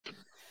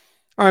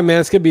All right, man.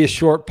 It's going to be a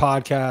short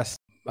podcast.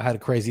 I had a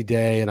crazy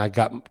day and I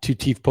got 2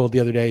 teeth pulled the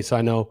other day. So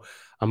I know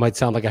I might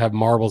sound like I have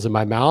marbles in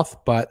my mouth,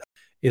 but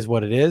is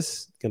what it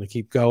is. Going to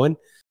keep going.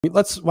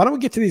 Why don't we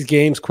get to these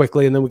games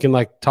quickly and then we can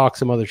talk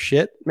some other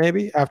shit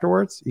maybe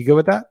afterwards. You good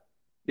with that?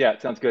 Yeah,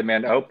 it sounds good,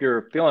 man. I hope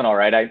you're feeling all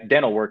right.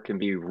 Dental work can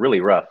be really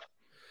rough.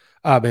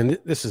 Man,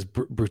 this is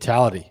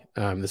brutality,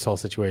 this whole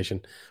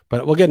situation.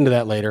 But we'll get into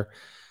that later.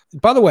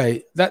 By the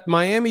way, I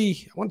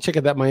want to check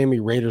out that Miami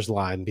Raiders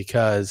line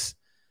because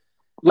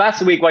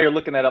last week, while you're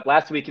looking that up,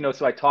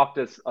 so I talked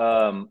us.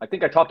 I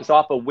think I talked us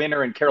off a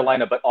winner in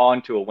Carolina, but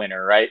on to a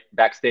winner, right?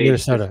 Backstage,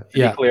 Minnesota.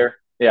 To be clear.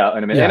 Yeah,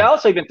 in a minute. Yeah. And I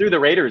also even threw the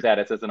Raiders at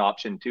us as an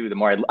option too. The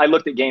more I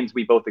looked at games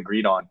we both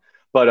agreed on,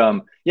 but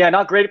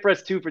not great for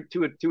us. 2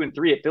 and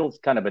 3. It feels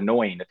kind of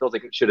annoying. It feels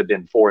like it should have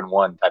been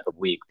 4-1 type of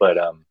week, but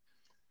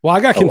Well,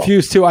 I got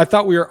confused too. I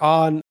thought we were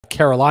on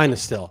Carolina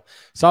still.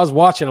 So I was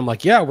watching. I'm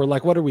like, yeah, we're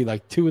what are we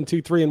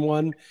 2-2, 3-1?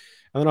 And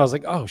then I was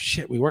like, oh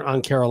shit, we weren't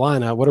on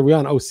Carolina. What are we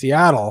on? Oh,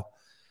 Seattle.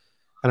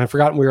 And I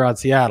forgot we were on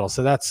Seattle.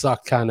 So that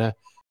sucked kind of.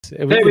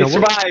 We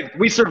survived.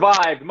 We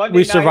survived. Monday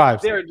night,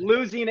 survived. They're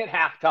losing at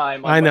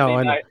halftime. I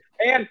know.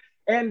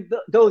 And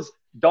those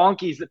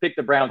donkeys that picked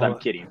the Browns, I'm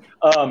kidding.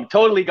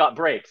 Totally got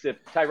breaks if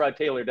Tyrod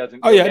Taylor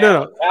doesn't. No.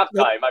 Halftime.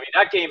 I mean,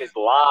 that game is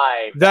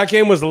live. That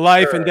game was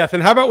life and death.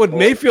 And how about when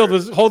Mayfield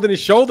was holding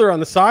his shoulder on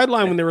the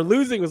sideline when they were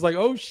losing? It was like,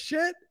 oh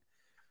shit,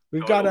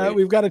 we've got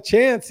a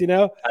chance. I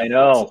know.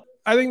 So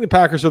I think the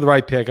Packers are the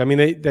right pick. I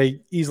mean,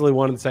 they easily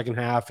won in the second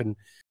half,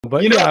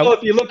 but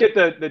if you look at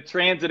the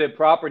transitive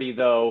property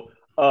though,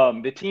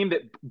 the team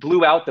that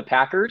blew out the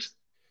Packers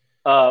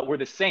were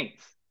the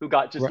Saints, who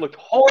looked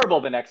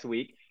horrible the next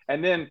week.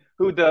 And then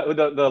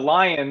the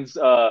Lions,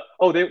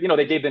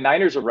 they gave the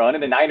Niners a run,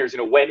 and the Niners,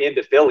 went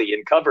into Philly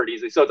and covered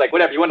easily. So it's like,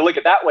 whatever, you want to look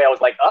at that way. I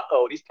was like,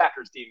 these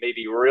Packers team may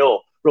be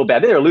real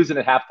bad. They were losing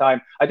at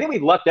halftime. I think we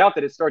lucked out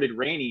that it started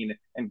raining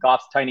and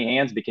Goff's tiny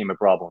hands became a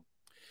problem.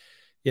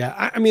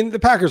 Yeah, I mean, the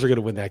Packers are going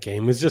to win that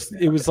game.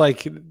 It was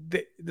like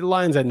the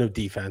Lions had no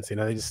defense.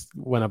 They just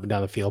went up and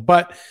down the field.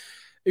 But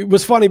it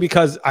was funny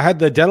because I had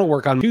the dental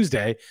work on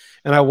Tuesday,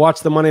 and I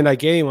watched the Monday night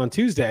game on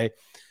Tuesday.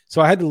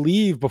 So I had to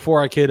leave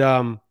before I could.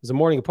 It was a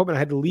morning appointment. I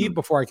had to leave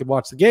before I could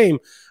watch the game.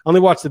 I only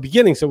watched the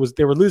beginning, so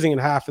they were losing at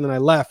half, and then I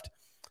left.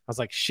 I was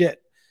like,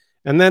 shit.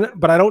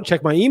 But I don't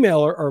check my email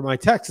or my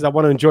text because I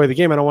want to enjoy the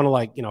game. I don't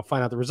want to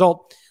find out the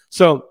result.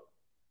 So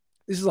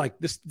this is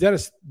this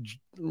dentist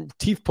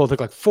teeth pull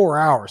took 4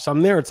 hours. So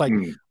I'm there. It's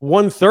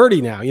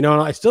 1:30 now. And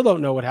I still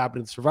don't know what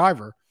happened to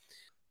Survivor.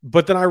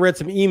 But then I read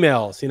some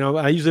emails.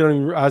 I usually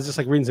don't. I was just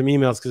reading some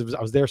emails because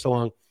I was there so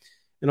long.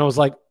 And I was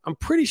like, I'm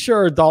pretty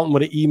sure Dalton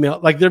would have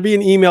emailed, there'd be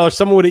an email or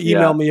someone would have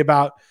emailed me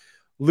about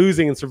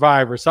losing in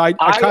Survivor. So I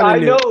kind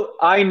of knew.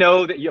 I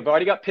know that you've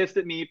already got pissed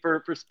at me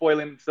for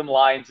spoiling some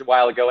lines a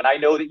while ago. And I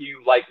know that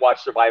you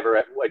watch Survivor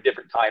at a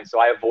different time. So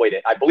I avoid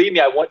it. Believe me,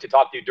 I want to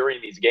talk to you during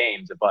these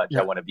games a bunch. Yeah.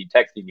 I want to be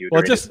texting you.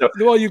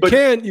 You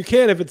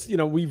can if it's,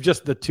 we've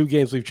just the 2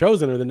 games we've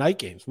chosen are the night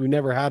games. We've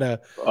never had a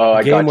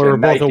game where we're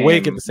both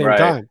awake at the same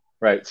time.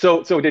 Right.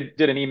 So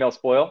did an email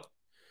spoil?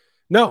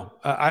 No,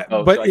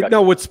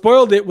 what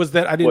spoiled it was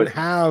that I didn't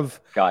have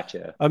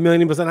a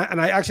million emails, and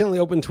I accidentally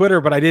opened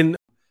Twitter, but I didn't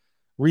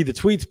read the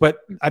tweets. But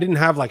I didn't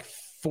have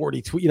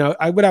 40 tweets.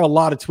 I would have a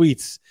lot of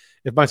tweets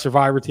if my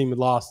Survivor team had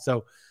lost.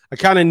 So I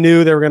kind of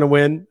knew they were going to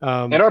win.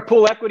 And our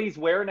pool equities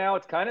where now?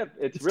 It's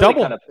really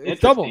double. Kind of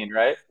interesting,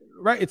 right?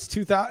 Right. It's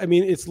 2,000. I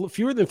mean, it's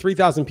fewer than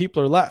 3,000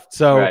 people are left,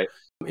 so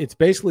it's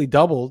basically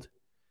doubled.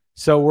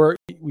 So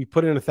we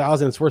put in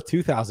 1,000. It's worth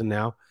 2,000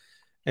 now.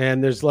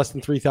 And there's less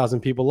than 3,000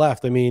 people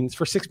left. I mean, it's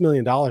for $6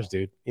 million,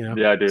 dude.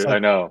 Yeah, dude. I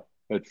know.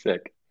 It's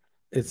sick.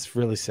 It's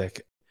really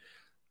sick.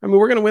 I mean,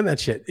 we're gonna win that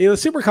shit. The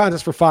Super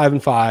Contest for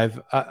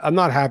 5-5. I'm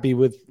not happy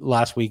with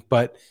last week,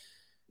 but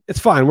it's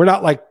fine. We're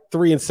not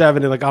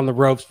 3-7 and on the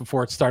ropes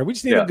before it started. We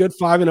just need a good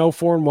 5-0,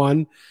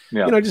 4-1.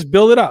 Yeah. Just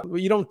build it up.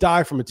 You don't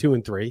die from a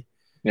 2-3.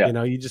 Yeah.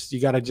 You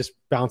got to just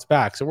bounce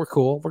back. So we're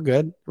cool. We're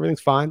good.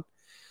 Everything's fine.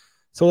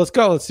 So let's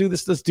go. Let's do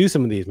this. Let's do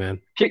some of these,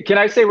 man. Can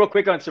I say real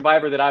quick on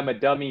Survivor that I'm a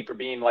dummy for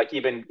being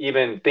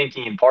even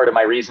thinking part of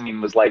my reasoning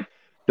was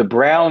the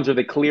Browns are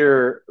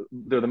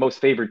they're the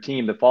most favored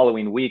team the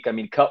following week. I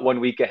mean, cut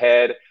 1 week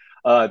ahead.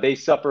 They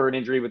suffer an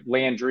injury with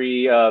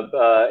Landry,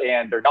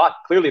 and they're not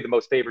clearly the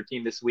most favored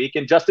team this week.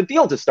 And Justin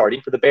Fields is starting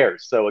for the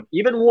Bears. So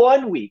even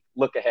 1 week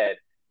look ahead.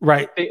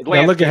 Right.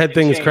 Look ahead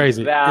thing is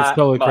crazy. It's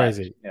totally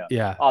crazy.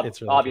 Yeah.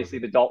 It's really obviously crazy.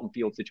 The Dalton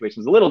Field situation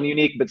is a little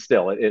unique, but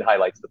still it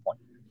highlights the point.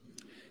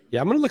 Yeah,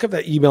 I'm going to look up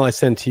that email I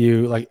sent to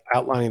you,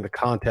 outlining the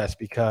contest,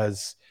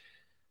 because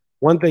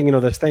one thing,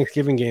 those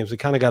Thanksgiving games, we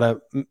kind of got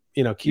to,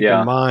 keep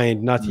in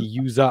mind not to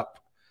use up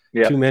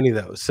too many of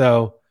those.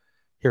 So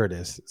here it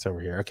is. It's over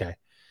here. Okay.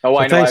 Oh, so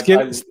I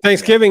know.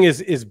 Thanksgiving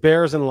is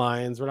Bears and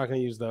Lions. We're not going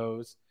to use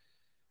those.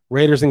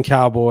 Raiders and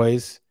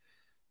Cowboys.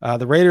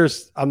 The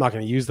Raiders, I'm not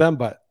going to use them,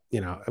 but,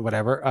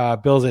 whatever.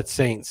 Bills at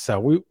Saints. So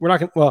we're not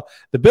going to – well,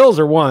 the Bills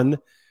are one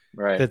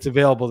that's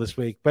available this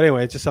week. But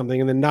anyway, it's just something.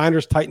 And then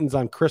Niners, Titans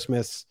on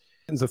Christmas.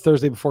 It's the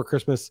Thursday before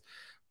Christmas.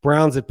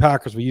 Browns at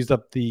Packers. We used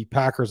up the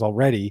Packers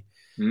already.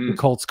 The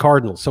Colts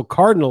Cardinals. So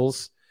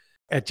Cardinals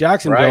at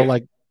Jacksonville,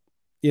 like,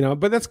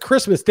 but that's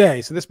Christmas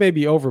Day, so this may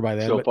be over by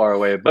then. So far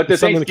away. But the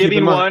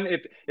Thanksgiving one,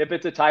 if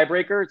it's a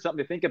tiebreaker, it's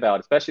something to think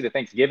about, especially the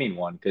Thanksgiving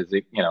one, because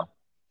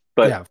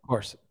But yeah, of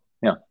course.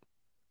 Yeah.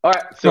 All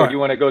right. So do you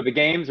want to go to the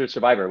games or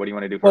Survivor? What do you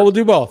want to do first? Well, we'll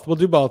do both. We'll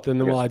do both, and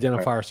then we'll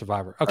identify our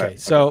Survivor. Okay. Right.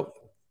 So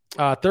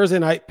Thursday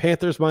night,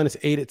 Panthers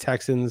 -8 at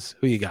Texans.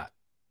 Who you got?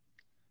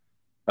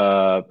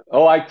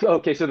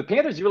 Okay. So the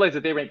Panthers, you realize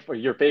that they ranked for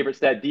your favorite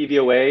stat,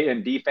 DVOA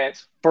and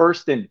defense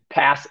first in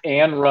pass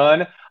and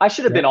run. I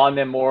should have been on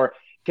them more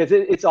because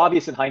it's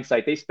obvious in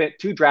hindsight. They spent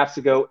 2 drafts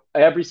ago,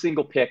 every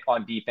single pick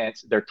on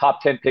defense, their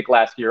top 10 pick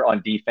last year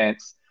on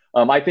defense.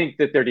 I think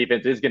that their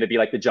defense is going to be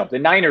like the jump. The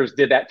Niners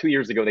did that 2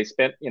 years ago. They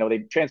spent, they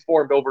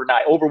transformed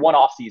overnight, over one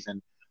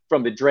offseason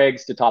from the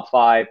dregs to top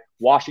 5.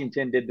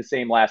 Washington did the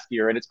same last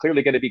year, and it's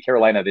clearly going to be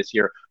Carolina this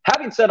year.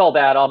 Having said all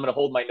that, I'm going to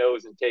hold my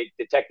nose and take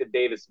Detective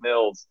Davis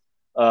Mills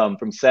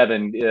from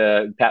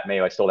 7. Pat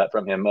Mayo, I stole that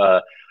from him.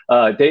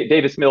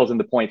 Davis Mills and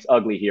the points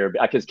ugly here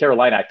because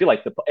Carolina, I feel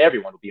like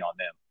everyone will be on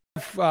them.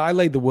 I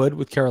laid the wood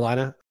with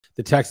Carolina.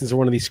 The Texans are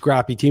one of these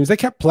scrappy teams. They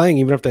kept playing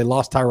even if they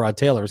lost Tyrod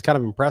Taylor. It's kind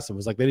of impressive. It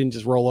was like they didn't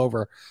just roll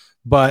over.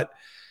 But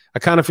I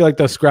kind of feel like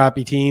those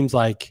scrappy teams,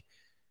 like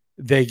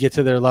they get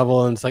to their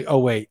level and it's like, oh,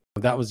 wait,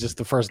 that was just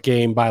the first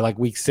game by like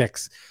week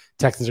 6.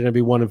 Texans are going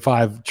to be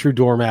 1-5, true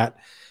doormat.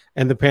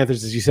 And the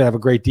Panthers, as you said, have a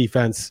great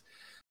defense.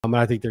 And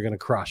I think they're going to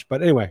crush.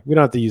 But anyway, we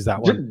don't have to use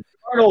that one.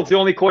 Arnold's the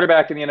only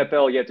quarterback in the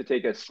NFL yet to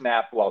take a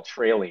snap while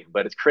trailing.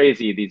 But it's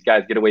crazy. These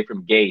guys get away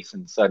from Gase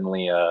and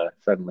suddenly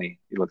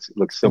he looks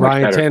so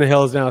much better. Ryan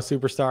Tannehill is now a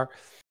superstar.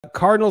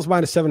 Cardinals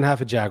 -7.5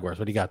 at Jaguars.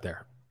 What do you got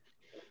there?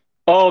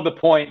 Oh, the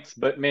points.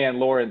 But, man,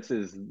 Lawrence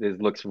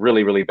looks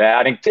really, really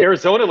bad. And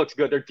Arizona looks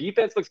good. Their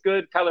defense looks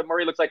good. Kyler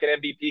Murray looks like an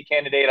MVP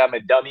candidate. I'm a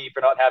dummy for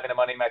not having him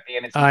on my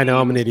fantasy team. I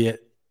know. I'm an idiot.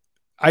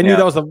 I knew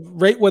that was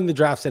right when the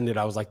drafts ended.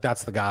 I was like,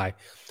 that's the guy.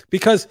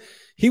 Because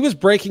he was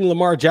breaking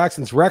Lamar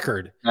Jackson's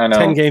record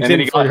 10 games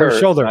in for his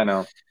shoulder. I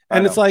know.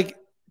 It's like,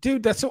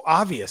 dude, that's so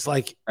obvious.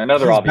 Like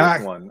another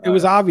obvious one. It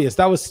was obvious.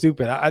 That was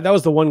stupid. That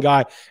was the one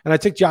guy. And I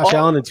took Josh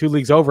Allen in 2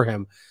 leagues over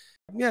him.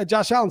 Yeah,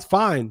 Josh Allen's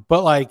fine,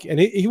 but like, and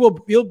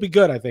he'll be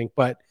good, I think.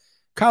 But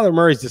Kyler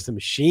Murray's just a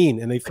machine,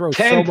 and they throw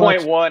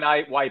 10.1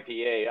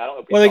 YPA. I don't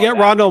know. Well, they get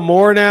Rondo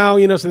Moore now,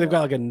 so they've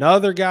got like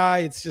another guy.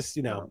 It's just,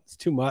 it's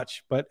too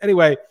much. But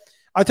anyway,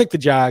 I took the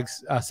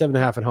Jags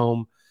 7.5 at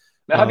home.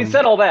 Now, having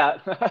said all that,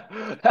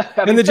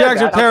 and the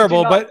Jags are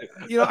terrible, but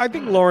I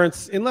think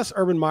Lawrence, unless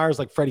Urban Meyer's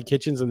like Freddie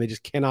Kitchens and they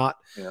just cannot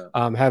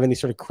have any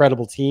sort of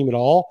credible team at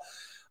all,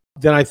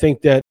 then I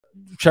think that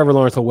Trevor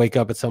Lawrence will wake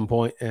up at some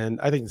point, and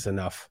I think it's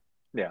enough.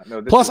 Yeah.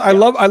 No. Plus, I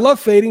love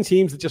fading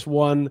teams that just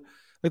won,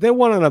 like they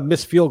won on a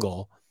missed field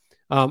goal.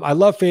 I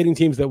love fading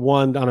teams that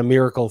won on a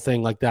miracle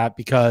thing like that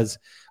because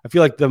I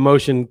feel like the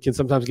emotion can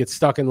sometimes get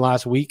stuck in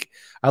last week.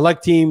 I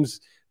like teams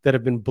that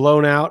have been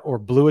blown out or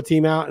blew a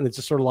team out, and it's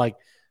just sort of like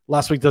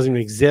last week doesn't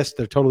even exist.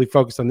 They're totally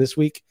focused on this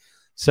week.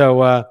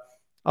 So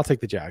I'll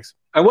take the Jags.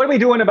 And what are we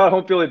doing about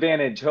home field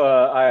advantage?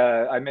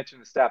 I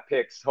mentioned the stat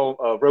picks.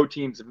 Road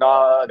teams they've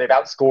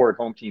outscored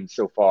home teams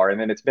so far, and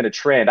then it's been a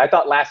trend. I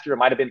thought last year it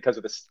might have been because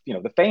of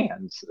the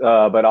fans,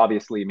 but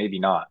obviously maybe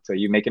not. So are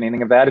you making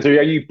anything of that?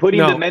 Are you putting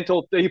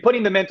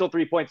the mental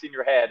 3 points in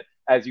your head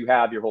as you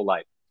have your whole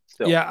life?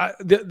 Still? Yeah,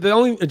 the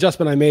only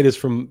adjustment I made is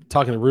from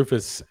talking to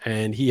Rufus,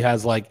 and he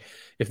has like,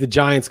 if the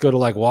Giants go to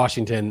like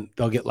Washington,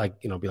 they'll get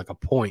like, be like a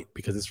point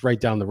because it's right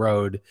down the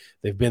road.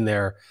 They've been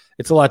there.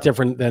 It's a lot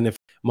different than if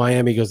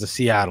Miami goes to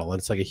Seattle and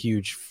it's like a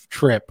huge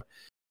trip.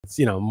 It's,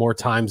 more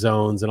time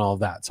zones and all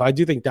of that. So I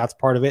do think that's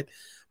part of it,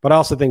 but I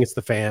also think it's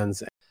the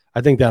fans. I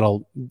think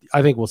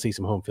we'll see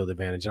some home field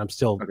advantage, and I'm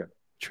still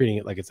treating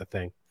it like it's a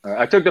thing.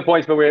 I took the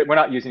points, but we're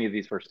not using any of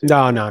these first 2.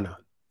 No.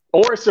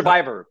 Or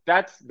Survivor.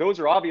 Those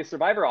are obvious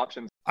Survivor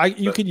options.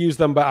 You could use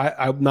them, but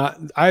I'm not.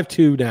 I have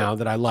 2 now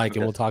that I like,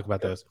 and we'll talk about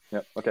those.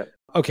 Yeah. Okay.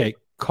 Okay.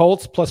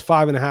 Colts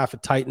 +5.5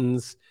 at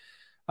Titans.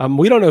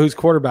 We don't know who's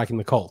quarterbacking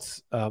the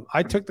Colts.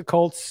 I took the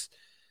Colts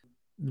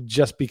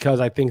just because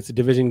I think it's a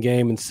division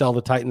game and sell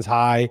the Titans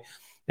high,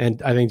 and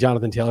I think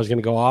Jonathan Taylor's going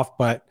to go off.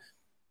 But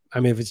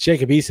I mean, if it's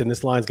Jacob Eason,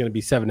 this line's going to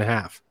be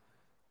 7.5.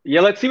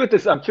 Yeah, let's see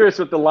I'm curious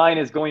what the line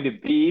is going to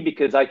be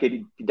because I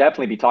could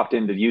definitely be talked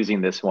into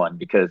using this one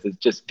because it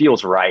just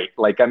feels right.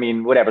 Like, I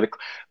mean, whatever.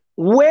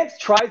 Wentz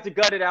tries to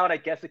gut it out. I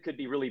guess it could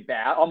be really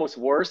bad, almost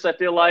worse, I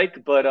feel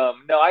like. But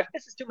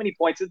this is too many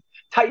points.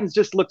 Titans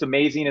just looked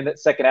amazing in that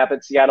second half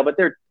at Seattle, but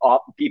their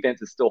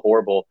defense is still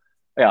horrible.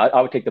 Yeah,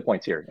 I would take the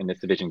points here in this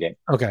division game.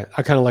 Okay,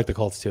 I kind of like the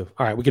Colts too.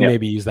 All right, we can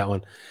maybe use that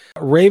one.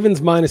 Ravens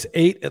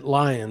 -8 at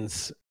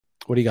Lions.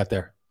 What do you got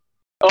there?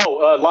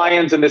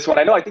 Lions in this one.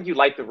 I think you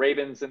like the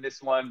Ravens in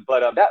this one,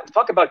 but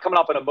talk about coming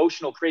off an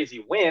emotional,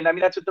 crazy win. I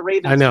mean, that's what the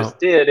Ravens just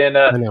did in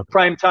a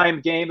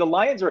primetime game. The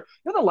Lions are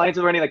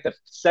running like the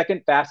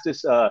second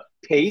fastest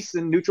pace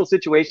in neutral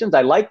situations.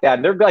 I like that,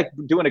 and they're like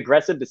doing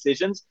aggressive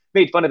decisions.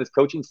 Made fun of this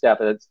coaching staff.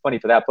 That's funny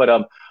for that,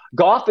 but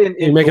Goff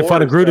you're making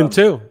fun of Gruden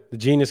too. The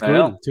genius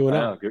Gruden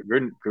 2-0.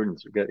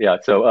 Gruden's good. Yeah.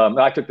 So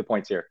I took the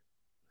points here.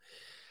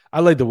 I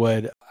laid the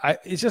wood.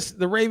 It's just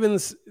the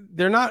Ravens.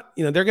 They're not,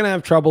 they're going to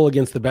have trouble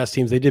against the best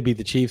teams. They did beat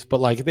the Chiefs, but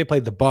like if they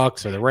played the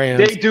Bucks or the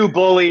Rams, they do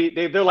bully.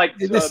 They're like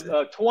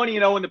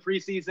 20-0 in the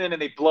preseason,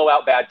 and they blow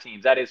out bad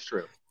teams. That is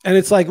true. And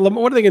it's like,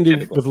 what are they going to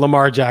do with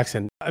Lamar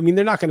Jackson? I mean,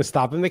 they're not going to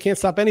stop him. They can't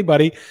stop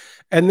anybody.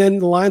 And then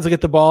the Lions will get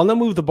the ball, and they'll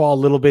move the ball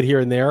a little bit here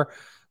and there.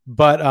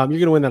 But you're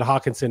going to win that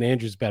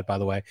Hawkinson-Andrews bet, by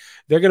the way.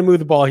 They're going to move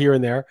the ball here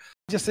and there.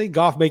 Just say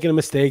Goff making a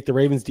mistake. The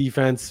Ravens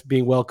defense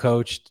being well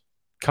coached,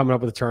 coming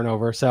up with a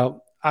turnover.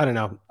 So I don't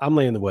know. I'm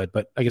laying the wood,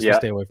 but I guess we'll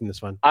stay away from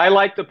this one. I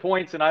like the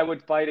points, and I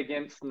would fight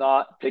against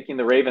not picking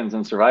the Ravens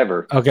in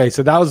Survivor. Okay,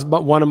 so that was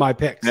one of my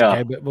picks.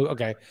 Yeah.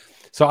 Okay.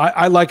 So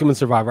I like them in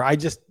Survivor. I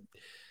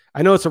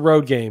know it's a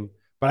road game,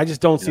 but I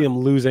just don't see them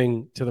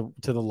losing to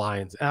the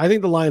Lions. And I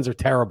think the Lions are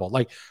terrible.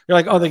 Like you're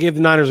like, oh, they gave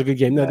the Niners a good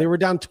game. No, they were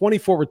down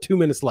 24 with 2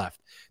 minutes left.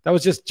 That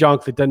was just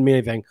junk that doesn't mean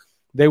anything.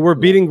 They were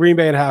beating Green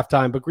Bay at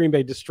halftime, but Green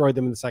Bay destroyed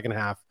them in the second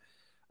half.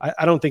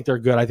 I don't think they're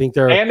good. I think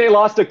and they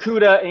lost a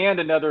Kuda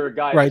and another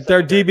guy. Right,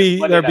 their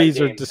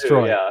Bs are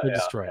destroyed. They're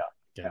destroyed.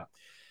 Yeah.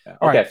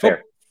 All right,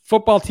 fair.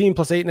 Football team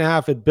plus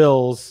 8.5 at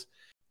Bills.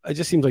 It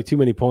just seems like too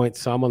many points,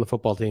 so I'm on the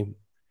football team.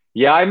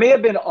 Yeah,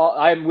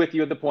 I'm with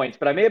you at the points,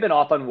 but I may have been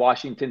off on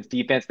Washington's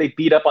defense. They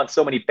beat up on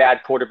so many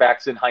bad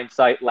quarterbacks in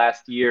hindsight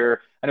last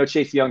year. I know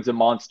Chase Young's a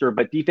monster,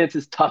 but defense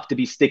is tough to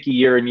be sticky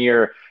year in,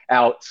 year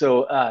out.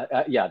 So,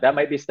 that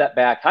might be a step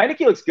back.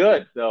 Heineke looks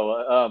good,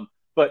 though.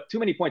 But too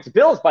many points.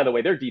 Bills, by the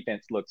way, their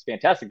defense looks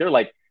fantastic.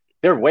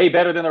 They're way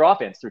better than their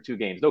offense through 2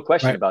 games. No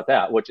question about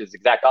that, which is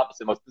exact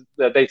opposite.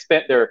 They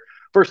spent their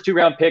first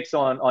 2-round picks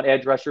on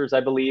edge rushers, I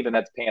believe, and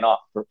that's paying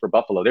off for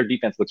Buffalo. Their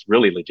defense looks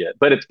really legit,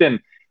 but it's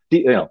been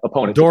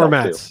opponents.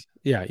 Doormats.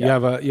 Yeah.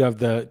 You have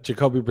the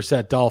Jacoby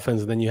Brissett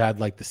Dolphins, and then you had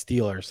like the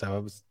Steelers. So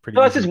it was pretty.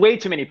 No, that's just way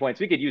too many points.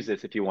 We could use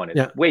this if you wanted.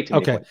 Yeah. Way too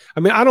many points. I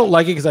mean, I don't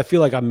like it because I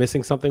feel like I'm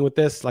missing something with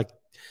this. Like,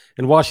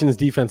 and Washington's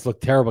defense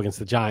looked terrible against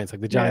the Giants. Like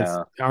the Giants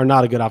are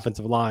not a good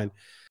offensive line.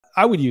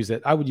 I would use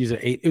it. I would use it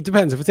 8. It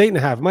depends. If it's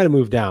 8.5, it might have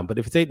moved down, but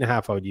if it's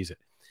 8.5, I would use it.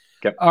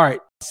 Okay. All right.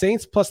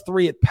 Saints plus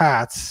 3 at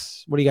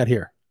Pats. What do you got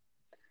here?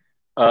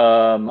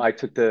 I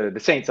took the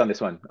Saints on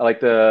this one.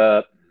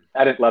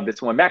 I didn't love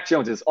this one. Mac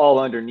Jones is all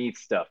underneath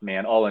stuff,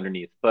 man, all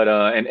underneath. But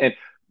and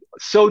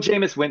so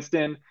Jameis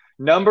Winston,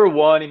 number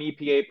 1 in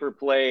EPA per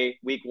play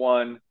week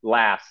 1,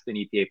 last in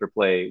EPA per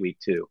play week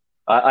 2.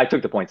 I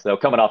took the points though,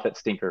 coming off that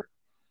stinker.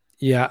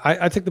 Yeah,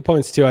 I took the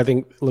points too. I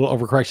think a little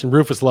overcorrection.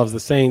 Rufus loves the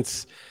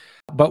Saints,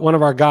 but one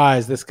of our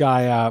guys, this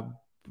guy,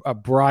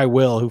 Bry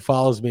Will, who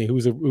follows me,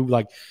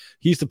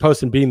 he used to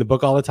post and beating the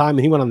book all the time,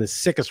 and he went on the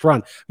sickest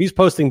run. He's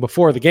posting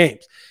before the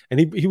games,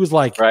 and he was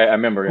like, right, I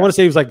remember. I want to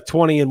say he was like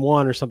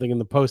 20-1 or something in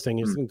the posting.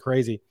 It was something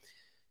crazy.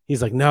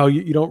 He's like, no,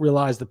 you don't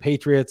realize the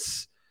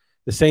Patriots,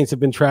 the Saints have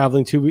been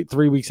traveling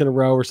 3 weeks in a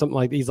row or something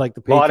like that. He's like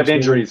the Patriots. A lot of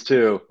injuries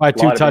too. By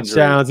 2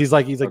 touchdowns. He's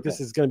like, okay.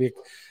 This is going to be,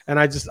 and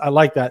I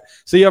like that.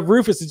 So you have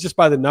Rufus. It's just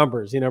by the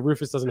numbers.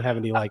 Rufus doesn't have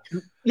any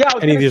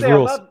any of these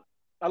rules.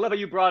 I love how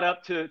you brought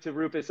up to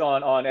Rufus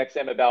on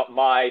XM about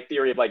my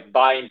theory of like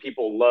buying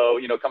people low,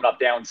 coming off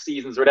down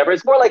seasons or whatever.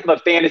 It's more like a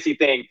fantasy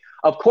thing.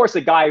 Of course,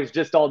 a guy who's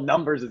just all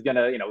numbers is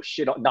gonna,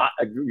 shit on, not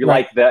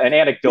like an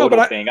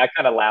anecdotal thing. I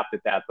kind of laughed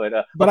at that,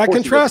 but I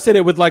contrasted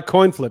it with like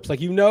coin flips. Like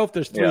if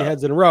there's 3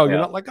 heads in a row, you're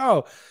not like,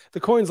 oh,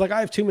 the coin's like I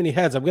have too many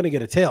heads, I'm gonna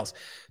get a tails.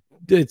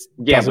 It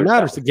doesn't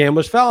matter. It's a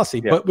gambler's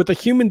fallacy. Yeah. But with a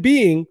human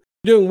being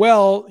doing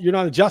well, you're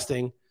not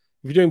adjusting.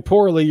 If you're doing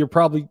poorly, you're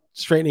probably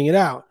straightening it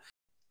out.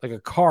 Like a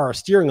car, a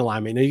steering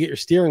alignment. You get your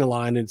steering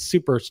aligned and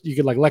super, you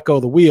could like let go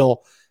of the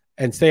wheel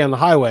and stay on the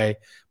highway,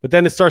 but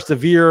then it starts to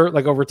veer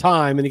like over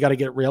time and you got to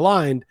get it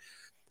realigned.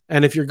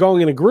 And if you're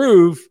going in a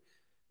groove,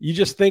 you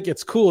just think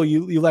it's cool.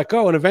 You let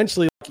go and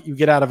eventually you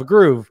get out of a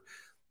groove.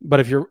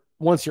 But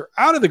once you're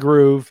out of the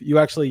groove, you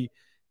actually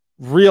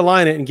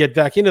realign it and get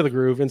back into the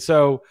groove. And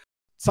so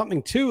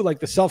something too, like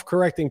the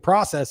self-correcting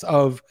process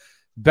of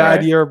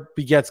bad year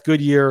begets good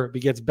year,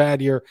 begets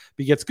bad year,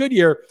 begets good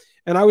year.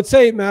 And I would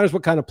say it matters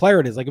what kind of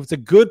player it is. Like if it's a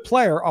good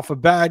player off a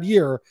bad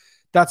year,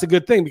 that's a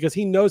good thing because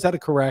he knows how to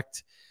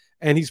correct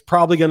and he's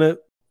probably going to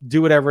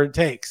do whatever it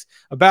takes.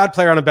 A bad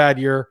player on a bad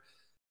year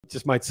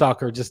just might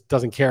suck or just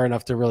doesn't care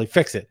enough to really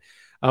fix it.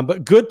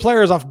 But good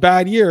players off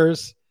bad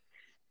years,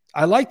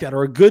 I like that.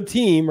 Or a good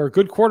team or a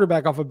good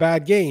quarterback off a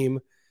bad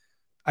game.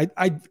 I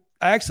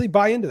actually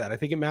buy into that. I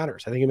think it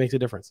matters. I think it makes a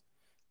difference.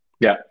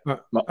 Yeah. All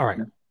right.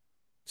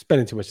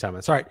 Spending too much time on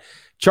this. All right.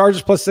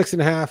 Chargers plus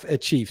 6.5 at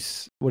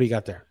Chiefs. What do you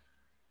got there?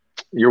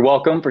 You're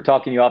welcome for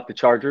talking you off the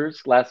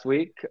Chargers last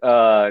week.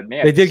 Man,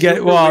 they did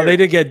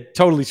get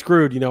totally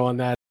screwed, on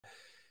that.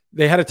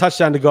 They had a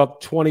touchdown to go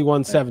up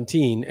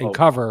 21-17 and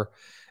cover,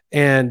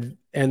 and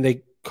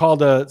they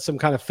called some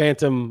kind of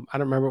phantom, I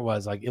don't remember what it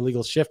was, like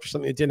illegal shift or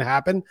something. It didn't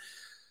happen.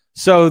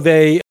 So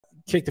they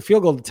kicked the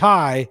field goal to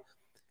tie,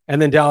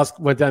 and then Dallas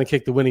went down and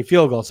kicked the winning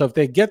field goal. So if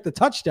they get the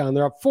touchdown,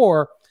 they're up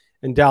 4,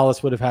 and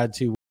Dallas would have had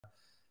to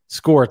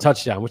score a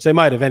touchdown, which they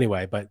might have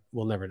anyway, but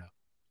we'll never know.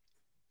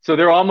 So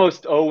they're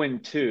almost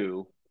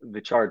 0-2.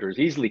 The Chargers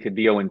easily could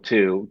be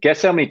 0-2.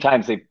 Guess how many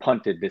times they've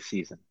punted this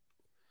season?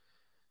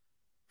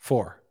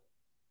 4.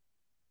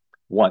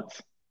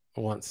 Once.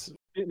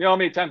 You know how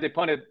many times they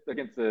punted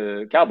against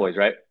the Cowboys,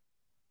 right?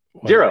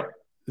 What?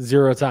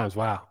 0 times.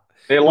 Wow.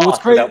 They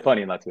lost without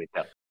punting last week.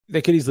 Yeah.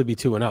 They could easily be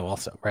 2-0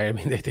 also, right? I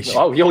mean, they should.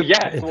 Oh,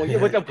 yes. Well,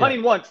 with them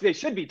punting once, they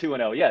should be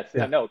 2-0. Yes.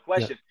 Yeah. No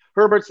question. Yeah.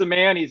 Herbert's the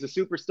man. He's a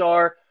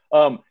superstar.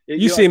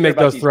 You see him make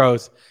those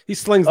throws. He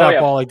slings that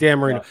ball like Dan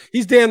Marino. Yeah.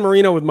 He's Dan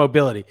Marino with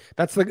mobility.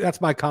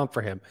 That's my comp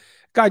for him.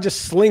 Guy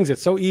just slings it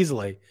so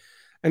easily,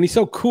 and he's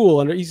so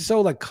cool and he's so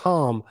like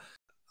calm.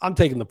 I'm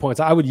taking the points.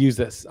 I would use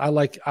this. I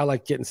like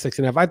getting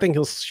 6.5. I think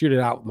he'll shoot it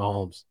out with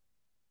Mahomes.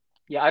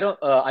 Yeah,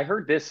 I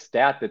heard this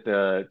stat that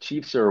the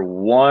Chiefs are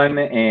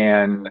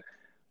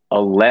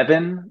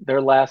 1-11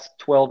 their last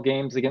 12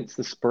 games against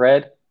the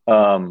spread.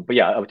 But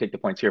yeah, I would take the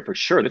points here for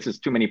sure. This is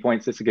too many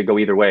points. This could go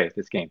either way,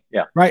 this game.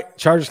 Yeah. Right.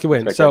 Chargers can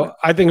win. So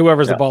I think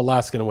whoever's the ball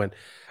last is going to win.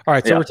 All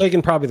right. So we're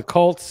taking probably the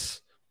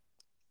Colts,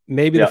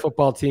 maybe the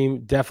football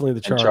team, definitely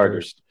the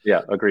Chargers.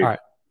 Yeah, agreed. All right.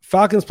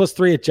 Falcons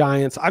 +3 at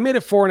Giants. I made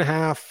it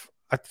 4.5.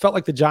 I felt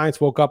like the Giants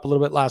woke up a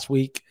little bit last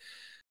week,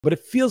 but it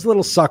feels a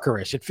little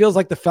suckerish. It feels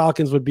like the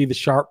Falcons would be the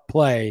sharp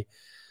play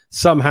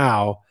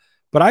somehow.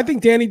 But I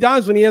think Danny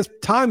Dimes, when he has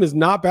time, is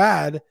not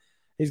bad.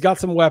 He's got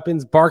some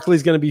weapons.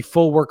 Barkley's going to be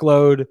full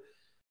workload.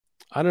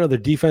 I don't know. The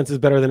defense is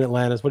better than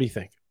Atlanta's. What do you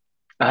think?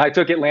 I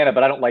took Atlanta,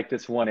 but I don't like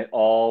this one at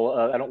all.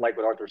 I don't like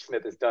what Arthur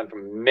Smith has done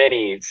from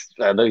many.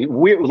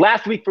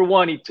 Last week, for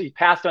one, he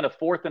passed on a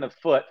 4th and a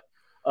foot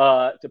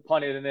to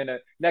punt it, and then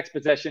next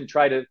possession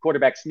tried to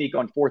quarterback sneak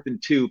on 4th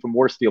and 2 from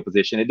worse field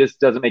position. It just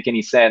doesn't make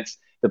any sense.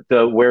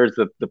 Where's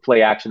the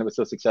play action that was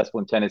so successful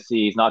in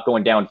Tennessee? He's not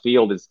going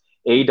downfield. His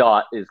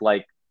ADOT is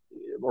like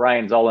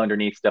Ryan's all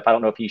underneath stuff. I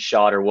don't know if he's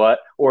shot or what,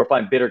 or if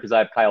I'm bitter because I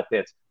have Kyle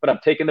Pitts, but I'm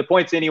taking the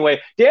points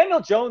anyway. Daniel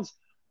Jones,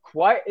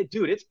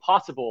 dude, it's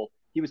possible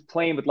he was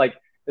playing with like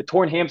a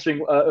torn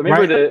hamstring.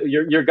 Remember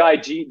your guy,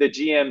 the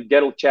GM,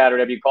 Gettle Chat, or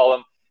whatever you call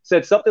him,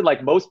 said something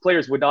like most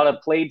players would not have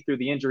played through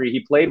the injury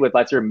he played with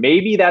last year.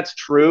 Maybe that's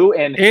true.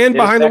 And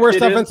behind the worst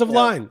offensive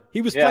line.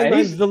 He was playing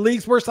behind the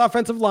league's worst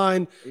offensive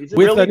line. He's a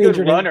really good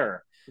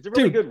runner. He's a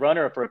really good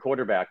runner for a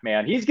quarterback,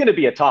 man. He's going to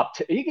be a top.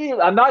 He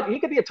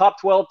could be a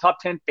top 12, top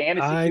 10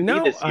 fantasy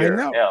QB this year. I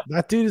know. Yeah.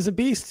 That dude is a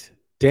beast.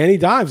 Danny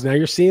Dimes. Now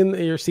you're seeing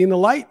the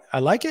light. I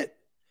like it.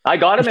 I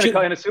got him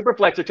in a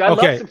Superflex, which I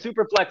love some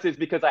Superflexes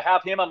because I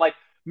have him. I'm like,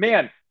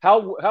 man,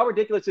 how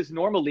ridiculous is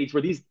normal leagues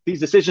where these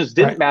decisions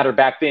didn't matter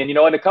back then,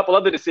 and a couple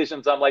other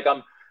decisions. I'm like,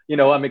 I'm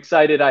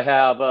excited. I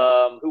have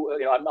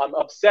I'm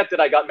upset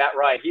that I got Matt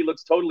Ryan. He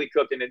looks totally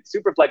cooked, and in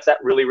Superflex that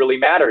really, really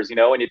matters, and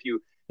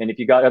if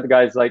you got other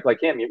guys like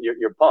him,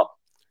 you're pumped.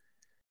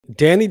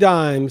 Danny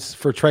Dimes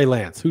for Trey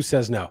Lance. Who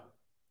says no?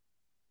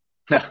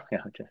 No, yeah,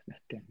 okay.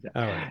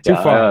 All right. Too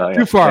far.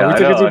 Too far. We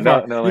took it too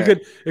far. No,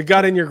 it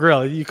got in your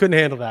grill. You couldn't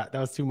handle that.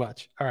 That was too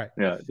much. All right.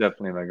 Yeah,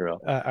 definitely in my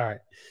grill. All right.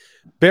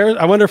 Bears.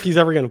 I wonder if he's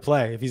ever going to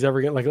play. If he's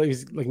ever going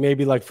to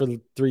maybe for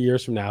 3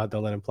 years from now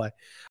they'll let him play.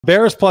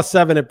 Bears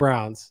 +7 at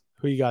Browns.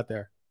 Who you got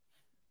there?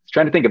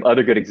 Trying to think of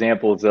other good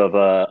examples of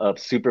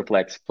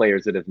Superflex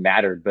players that have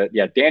mattered, but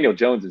yeah, Daniel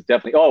Jones is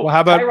definitely. Oh, well, how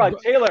about Tyrod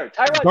Taylor?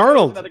 Tyrod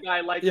Taylor, another guy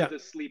I like as a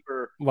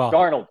sleeper. Well,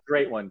 Darnold,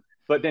 great one.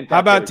 But then how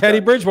about Teddy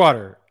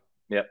Bridgewater?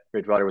 Yep,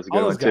 Bridgewater was a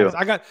good one too.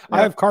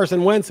 I have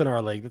Carson Wentz in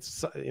our league.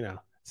 That's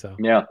so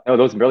yeah. No,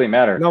 those really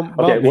matter. No,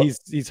 okay,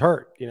 he's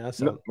hurt.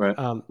 So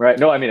right.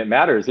 No, I mean it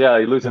matters. Yeah,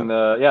 you're losing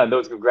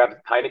those who grabbed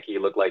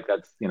Heineke looked like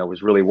that's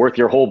was really worth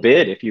your whole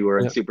bid if you were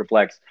in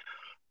Superflex.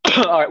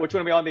 All right, which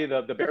one are we on?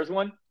 The Bears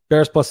one?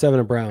 Bears +7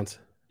 at Browns.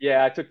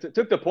 Yeah, I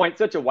took the point.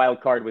 Such a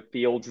wild card with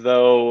Fields,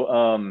 though.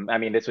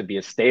 This would be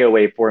a stay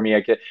away for me.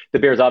 The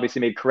Bears obviously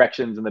made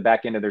corrections in the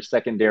back end of their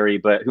secondary,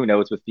 but who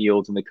knows with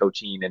Fields and the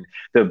coaching and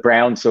the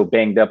Browns so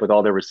banged up with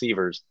all their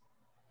receivers.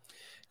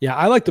 Yeah,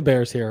 I like the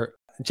Bears here.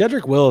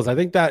 Jedrick Wills, I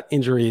think that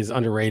injury is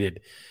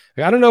underrated.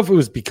 I don't know if it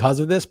was because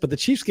of this, but the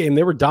Chiefs game,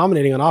 they were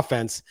dominating on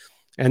offense,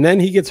 and then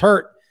he gets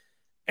hurt,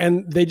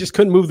 and they just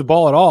couldn't move the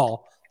ball at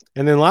all.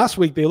 And then last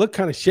week, they looked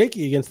kind of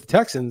shaky against the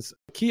Texans.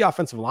 Key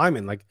offensive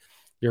lineman, like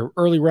your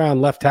early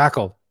round left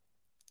tackle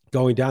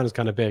going down is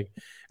kind of big.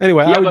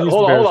 Anyway,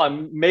 hold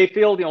on.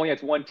 Mayfield, he only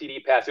has one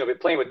TD pass.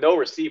 But playing with no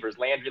receivers.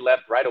 Landry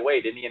left right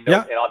away, didn't he? And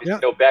obviously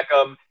no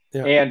Beckham.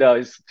 Yeah. And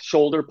his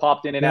shoulder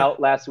popped in and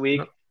out last week.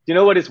 Do you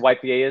know what his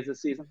YPA is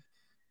this season?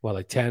 Well,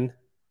 like 10?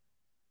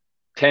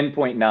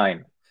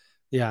 10.9.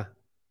 Yeah.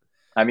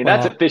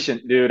 That's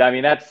efficient, dude. That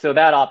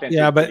offense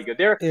is pretty good.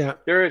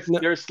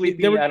 They're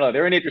sleepy. I don't know.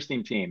 They're an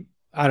interesting team.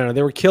 I don't know.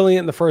 They were killing it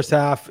in the first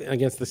half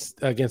against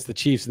the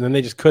Chiefs, and then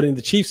they just couldn't.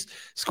 The Chiefs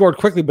scored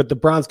quickly, but the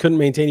Browns couldn't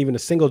maintain even a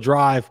single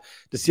drive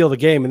to seal the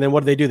game. And then what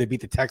did they do? They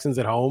beat the Texans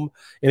at home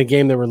in a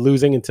game they were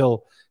losing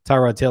until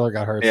Tyrod Taylor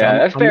got hurt. Yeah,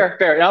 that's fair.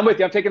 Fair. I'm with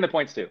you. I'm taking the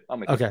points too. I'm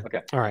with you.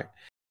 Okay. All right.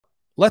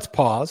 Let's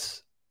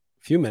pause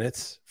a few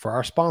minutes for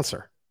our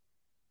sponsor.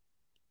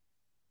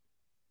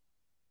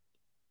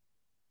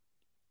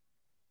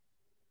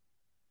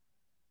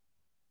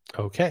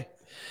 Okay.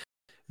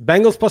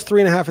 Bengals plus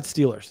 3.5 at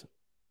Steelers.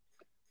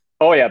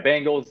 Oh, yeah.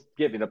 Bengals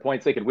give me the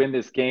points. They could win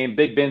this game.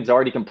 Big Ben's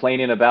already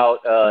complaining about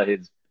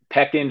his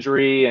pec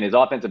injury and his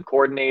offensive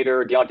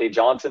coordinator. Deontay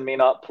Johnson may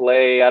not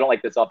play. I don't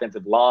like this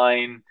offensive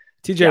line.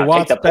 TJ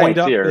Watt's banged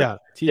up. Here.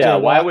 Yeah.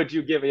 Why would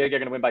you give? You're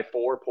going to win by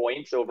 4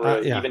 points over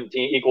an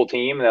equal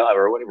team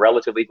or a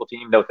relatively equal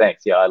team? No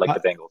thanks. Yeah, I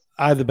like the Bengals.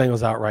 I have the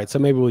Bengals outright, so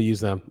maybe we'll use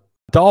them.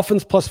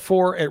 Dolphins plus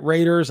 4 at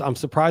Raiders. I'm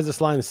surprised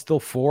this line is still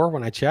 4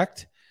 when I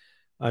checked.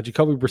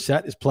 Jacoby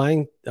Brissett is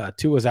playing.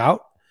 Tua's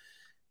out.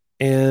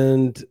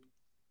 And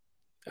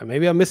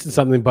maybe I'm missing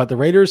something, but the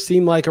Raiders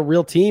seem like a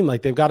real team.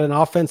 Like they've got an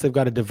offense. They've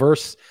got a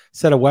diverse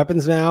set of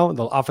weapons now.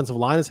 The offensive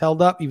line is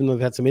held up, even though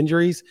they've had some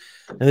injuries.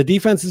 And the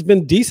defense has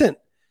been decent.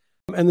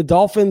 And the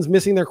Dolphins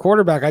missing their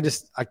quarterback. I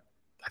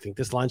think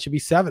this line should be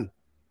 7.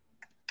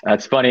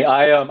 That's funny.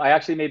 I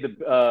actually made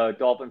the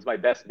Dolphins my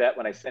best bet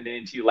when I sent it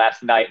into you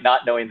last night,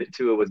 not knowing that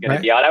Tua was going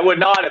to be out. I would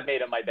not have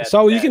made him my best.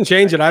 So bet you can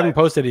change it. I haven't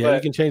posted it yet.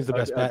 You can change the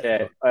best bet.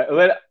 Okay.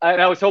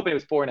 I was hoping it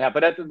was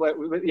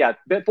 4.5,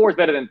 but 4 is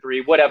better than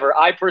 3. Whatever.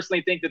 I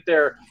personally think that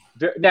they're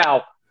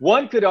now.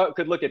 One could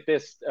look at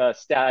this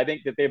stat. I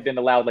think that they've been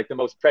allowed like the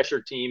most pressure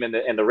team, and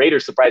the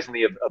Raiders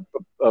surprisingly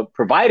have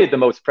provided the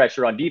most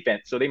pressure on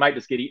defense. So they might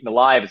just get eaten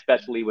alive,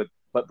 especially with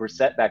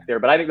Brissett back there.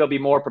 But I think they'll be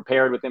more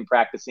prepared with him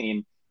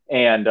practicing.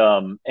 And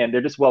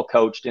they're just well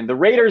coached. And the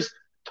Raiders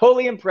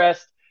totally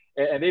impressed,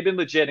 and they've been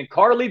legit. And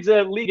Carr leads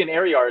the league in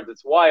air yards.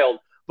 It's wild,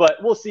 but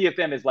we'll see if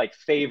them as like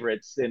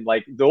favorites and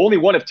like the only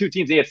one of 2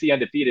 teams AFC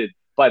undefeated,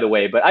 by the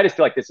way. But I just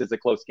feel like this is a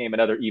close game,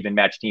 another even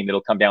match team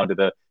that'll come down to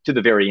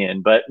the very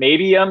end. But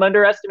maybe I'm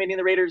underestimating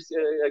the Raiders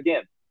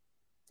again.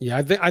 Yeah,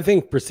 I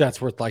think Brissett's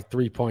worth like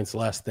 3 points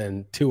less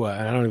than Tua,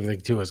 and I don't even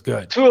think Tua's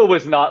good. Tua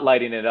was not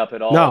lighting it up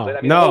at all. No, but,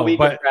 I mean, the week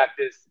of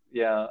practice.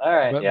 Yeah. All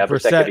right. Yeah.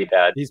 Brissett could be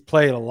bad. He's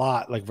played a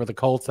lot, like for the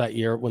Colts that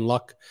year when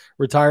Luck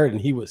retired,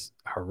 and he was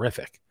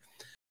horrific.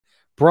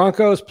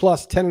 Broncos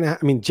plus 10.5.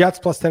 I mean, Jets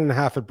plus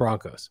 10.5 at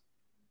Broncos.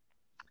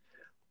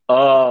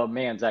 Oh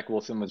man, Zach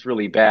Wilson was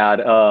really bad.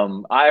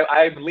 I'm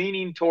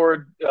leaning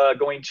toward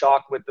going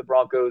chalk with the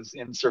Broncos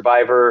in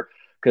Survivor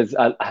because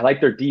I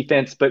like their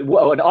defense. But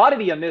an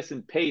oddity on this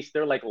in pace,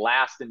 they're like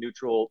last in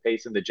neutral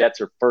pace, and the Jets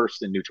are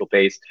first in neutral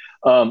pace.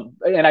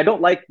 And I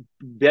don't like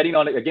betting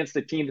on it against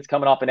a team that's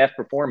coming off an F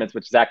performance,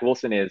 which Zach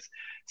Wilson is.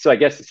 So I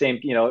guess the same,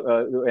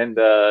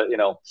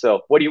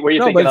 so what are you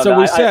thinking? But so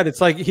we said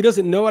it's like he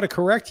doesn't know how to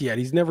correct yet.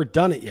 He's never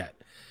done it yet.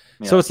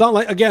 Yeah. So it's not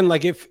like, again,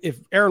 like if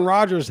Aaron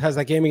Rodgers has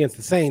that game against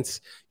the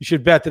Saints, you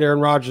should bet that Aaron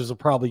Rodgers will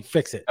probably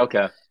fix it.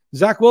 Okay.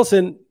 Zach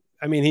Wilson,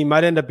 I mean, he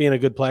might end up being a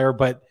good player,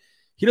 but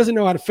he doesn't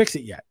know how to fix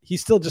it yet.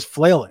 He's still just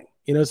flailing,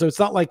 so it's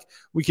not like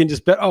we can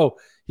just bet,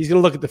 he's going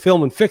to look at the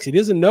film and fix it. He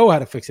doesn't know how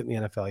to fix it in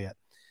the NFL yet.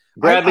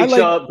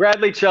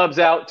 Bradley Chubb's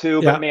out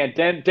too, but man,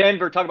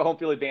 Denver, talking about home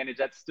field advantage,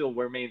 that still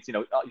remains,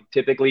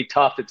 typically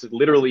tough. It's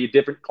literally a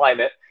different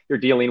climate you're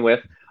dealing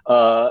with.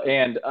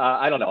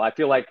 I don't know. I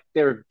feel like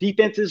their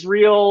defense is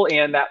real,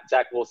 and that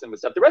Zach Wilson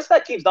was up. The rest of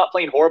that team's not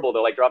playing horrible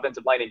though, like their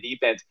offensive line and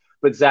defense,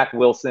 but Zach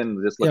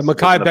Wilson just looks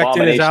Mekhi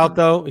Becton is out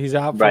though. He's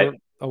out for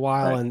a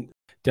while, and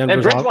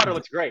Denver's Bridgewater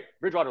looks great.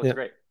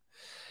 Great.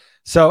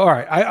 So, all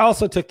right. I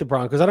also took the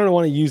Broncos. I don't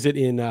want to use it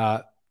in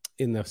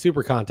the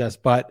Super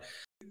Contest, but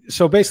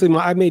so basically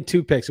I made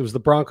 2 picks. It was the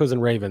Broncos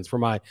and Ravens for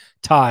my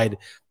tied.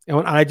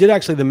 And I did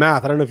actually the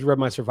math. I don't know if you read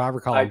my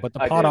Survivor column, but the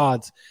pot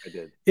odds,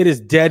 it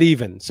is dead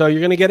even. So you're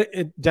going to get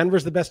it.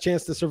 Denver's the best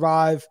chance to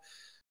survive.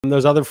 And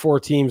those other 4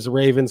 teams, the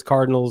Ravens,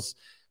 Cardinals,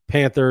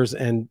 Panthers,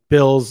 and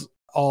Bills,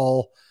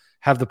 all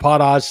have the pot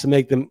odds to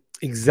make them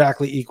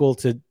exactly equal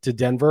to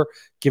Denver,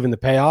 given the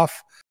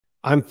payoff.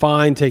 I'm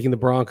fine taking the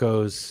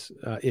Broncos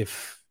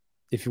if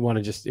you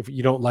want to if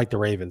you don't like the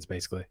Ravens,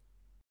 basically.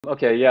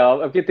 Okay, yeah,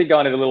 I'll think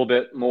on it a little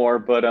bit more,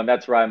 but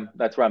that's where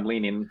I'm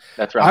leaning.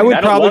 I would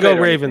probably go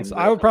Ravens.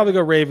 I would probably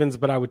go Ravens,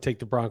 but I would take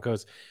the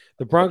Broncos.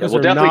 The Broncos.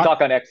 We'll definitely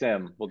talk on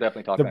XM. We'll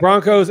definitely talk. The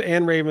Broncos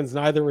and Ravens,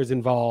 neither is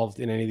involved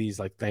in any of these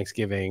like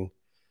Thanksgiving,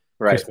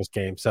 Christmas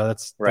games. So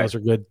those are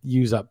good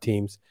use up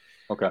teams.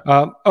 Okay.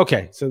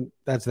 Okay, so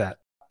that's that.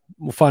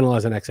 We'll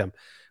finalize on XM.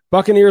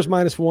 Buccaneers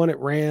 -1 at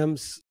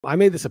Rams. I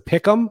made this a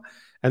pick'em,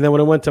 and then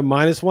when I went to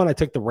 -1, I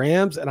took the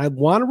Rams, and I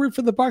want to root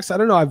for the Bucs. I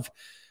don't know.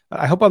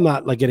 I hope I'm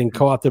not like getting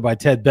co-opted by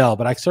Ted Bell,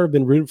 but I sort of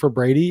been rooting for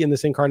Brady in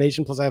this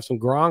incarnation. Plus I have some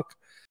Gronk,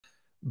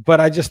 but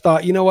I just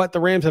thought, you know what?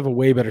 The Rams have a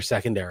way better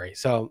secondary.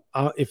 So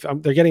if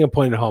they're getting a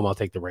point at home, I'll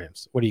take the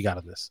Rams. What do you got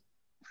on this?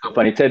 So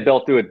funny. Ted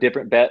Bell threw a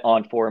different bet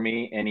on for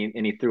me, and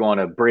he threw on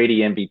a Brady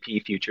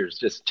MVP futures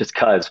just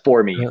cause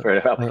for me.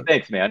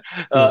 Thanks, man.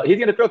 He's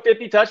going to throw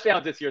 50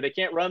 touchdowns this year. They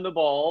can't run the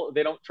ball.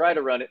 They don't try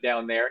to run it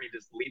down there, and he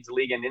just leads the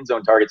league in end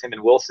zone targets. Him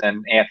and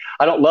Wilson. And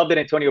I don't love that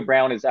Antonio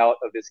Brown is out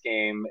of this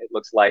game. It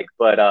looks like,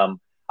 but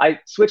I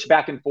switched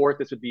back and forth.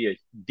 This would be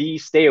the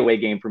stay away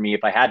game for me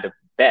if I had to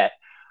bet.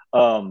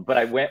 But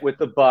I went with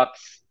the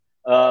Bucks.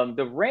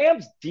 The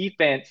Rams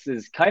defense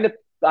is kind of,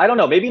 I don't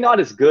know, maybe not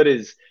as good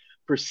as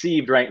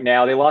perceived right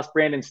now. They lost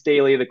Brandon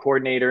Staley, the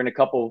coordinator, and a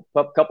couple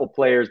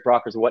players,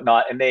 Brockers and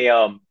whatnot. And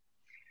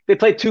they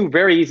played two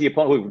very easy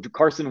opponents.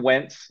 Carson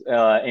Wentz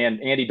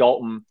and Andy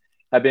Dalton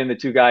have been the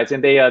two guys.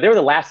 And they were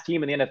the last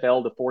team in the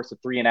NFL to force a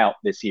 3-and-out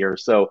this year.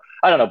 So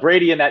I don't know.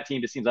 Brady and that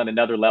team just seems on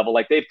another level.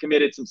 Like they've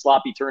committed some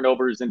sloppy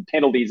turnovers and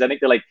penalties. I think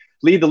they're like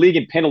lead the league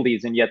in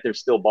penalties, and yet they're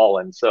still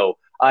balling. So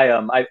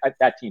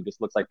that team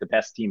just looks like the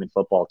best team in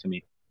football to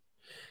me.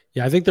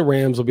 Yeah, I think the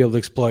Rams will be able to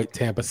exploit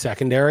Tampa's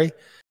secondary.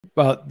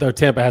 Well, though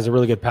Tampa has a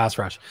really good pass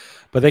rush,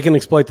 but they can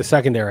exploit the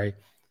secondary.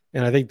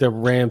 And I think the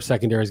Rams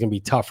secondary is going to be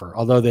tougher,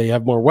 although they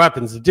have more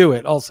weapons to do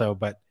it also.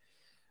 But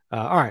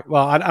all right,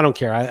 well, I don't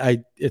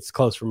care. It's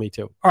close for me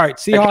too. All right,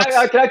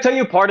 Seahawks. Can I tell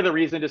you part of the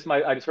reason?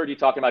 I just heard you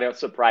talking about how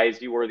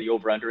surprised you were the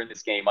over/under in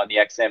this game on the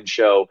XM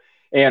show.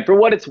 And for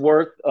what it's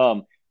worth,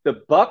 the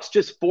Bucks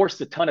just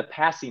forced a ton of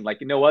passing like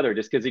no other,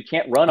 just because you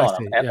can't run on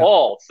them at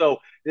all. So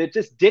it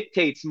just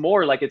dictates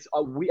more. Like it's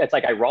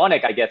like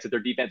ironic, I guess, that their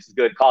defense is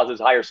good, causes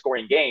higher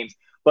scoring games,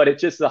 but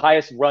it's just the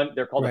highest run.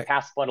 They're called a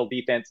pass funnel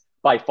defense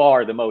by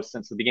far, the most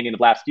since the beginning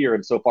of last year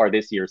and so far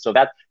this year. So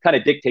that kind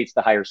of dictates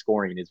the higher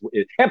scoring.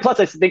 And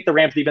plus, I think the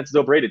Rams defense is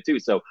overrated too.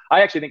 So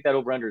I actually think that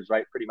over/under is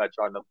right, pretty much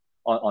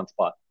on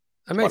spot.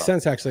 That makes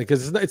sense actually,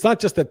 because it's not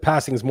just that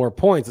passing is more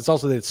points; it's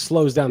also that it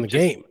slows down the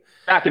game.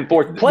 Back and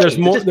forth plays.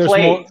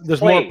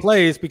 There's more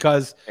plays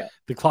because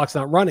the clock's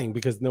not running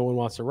because no one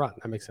wants to run.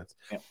 That makes sense.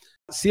 Yeah.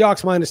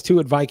 Seahawks -2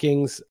 at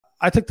Vikings.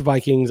 I took the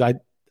Vikings.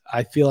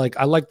 I feel like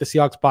I like the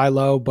Seahawks buy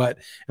low,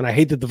 and I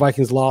hate that the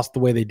Vikings lost the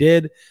way they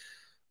did.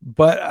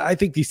 But I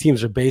think these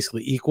teams are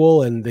basically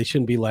equal, and they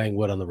shouldn't be laying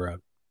wood on the road.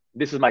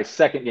 This is my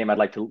second game I'd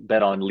like to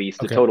bet on Liss,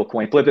 the total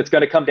coin flip. It's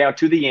going to come down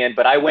to the end,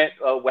 but I went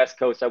West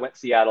Coast. I went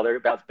Seattle. They're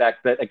bounced back.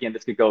 But again,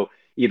 this could go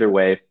either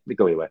way. They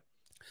go either way.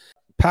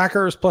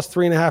 Packers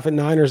 +3.5 at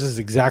Niners. This is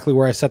exactly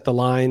where I set the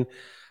line.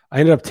 I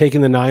ended up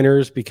taking the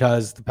Niners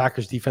because the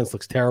Packers defense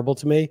looks terrible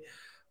to me.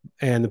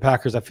 And the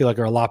Packers, I feel like,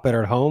 are a lot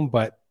better at home,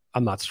 but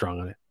I'm not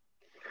strong on it.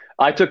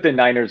 I took the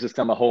Niners just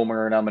I'm a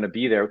homer, and I'm going to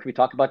be there. Can we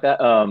talk about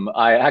that?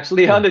 I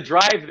actually, on the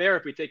drive there,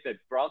 if we take the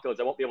Broncos,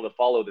 I won't be able to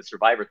follow the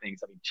Survivor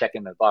things. I mean,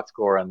 checking the box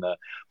score on the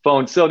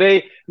phone. So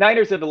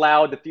Niners have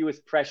allowed the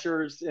fewest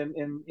pressures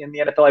in the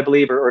NFL, I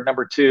believe, or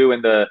number 2,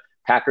 and the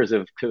Packers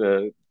have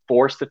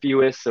forced the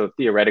fewest. So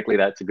theoretically,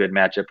 that's a good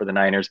matchup for the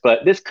Niners.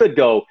 But this could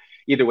go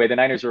either way. The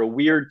Niners are a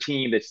weird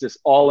team that's just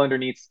all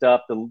underneath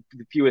stuff. The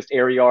fewest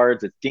air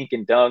yards. It's dink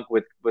and dunk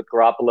with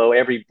Garoppolo.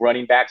 Every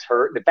running back's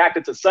hurt. The fact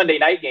it's a Sunday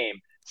night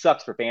game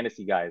sucks for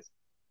fantasy guys.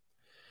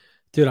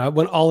 Dude, I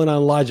went all in on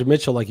Elijah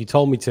Mitchell like you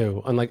told me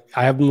to.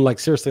 I have him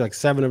seriously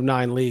 7 of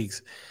 9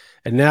 leagues.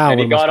 And now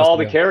he got all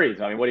the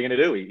carries. I mean, what are you going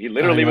to do? He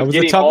literally was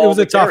getting all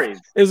the carries.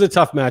 It was a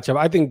tough matchup.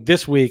 I think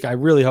this week, I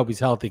really hope he's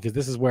healthy because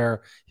this is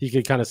where he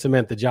could kind of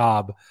cement the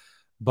job.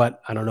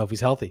 But I don't know if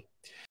he's healthy.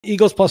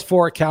 Eagles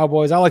 +4 at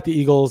Cowboys. I like the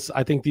Eagles.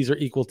 I think these are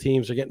equal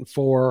teams. They're getting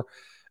 4.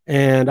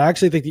 And I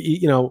actually think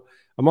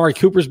Amari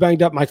Cooper's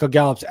banged up. Michael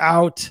Gallup's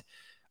out.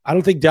 I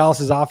don't think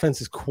Dallas's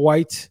offense is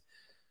quite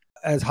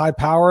as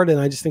high-powered, and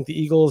I just think the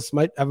Eagles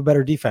might have a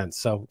better defense.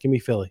 So give me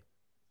Philly.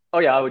 Oh,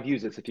 yeah, I would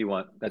use this if you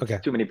want.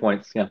 That's too many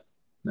points. Yeah.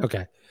 No. Okay.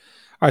 All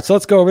right, so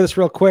let's go over this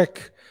real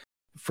quick.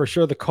 For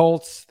sure, the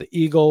Colts, the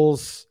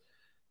Eagles,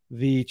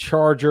 the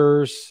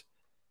Chargers,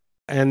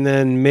 and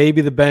then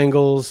maybe the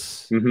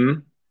Bengals.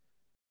 Mm-hmm.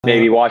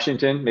 Maybe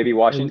Washington. And maybe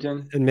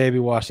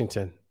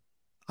Washington.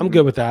 I'm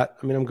good with that.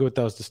 I mean, I'm good with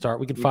those to start.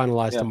 We can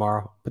finalize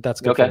tomorrow, but that's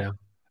good for now.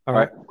 All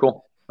right,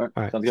 cool. All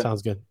right,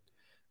 sounds good. All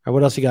right,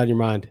 what else you got in your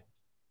mind?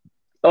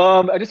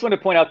 I just want to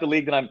point out the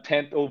league that I'm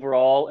 10th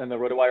overall in the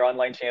RotoWire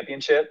Online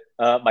Championship.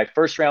 My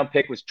first round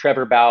pick was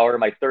Trevor Bauer.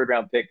 My third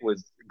round pick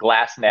was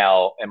Glass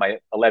Now, and my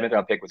 11th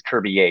round pick was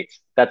Kirby Yates.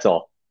 That's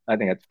all. I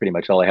think that's pretty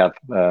much all I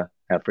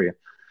have for you.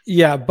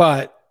 Yeah,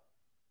 but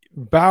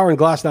Bauer and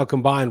Glass Now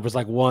combined was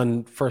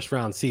one first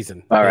round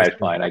season. All right,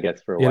 fine. I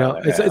guess for a while.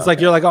 It's like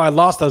you're like, oh, I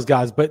lost those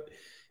guys, but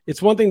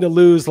it's one thing to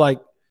lose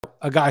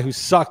a guy who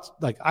sucked.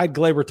 I had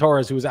Glaber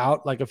Torres who was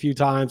out a few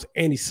times,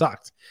 and he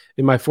sucked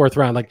in my 4th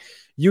round.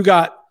 You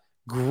got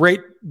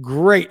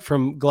great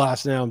from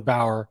Glass Now and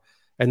Bauer,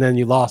 and then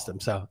you lost them.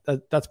 So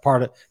that's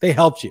part of it. They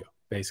helped you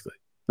basically.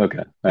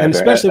 Okay. And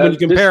especially when you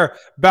compare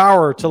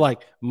Bauer to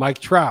Mike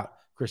Trout,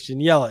 Christian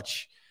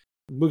Yelich.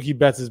 Mookie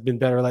Betts has been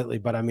better lately,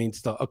 but I mean,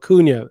 still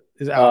Acuna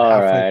is out. All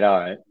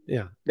right.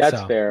 Yeah.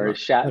 That's fair.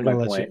 Shat my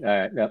point. All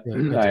right. All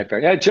right. Fair.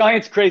 Yeah.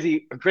 Giants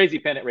crazy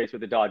pennant race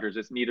with the Dodgers.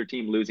 It's neither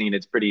team losing.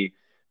 It's pretty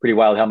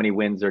wild how many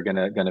wins they're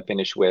gonna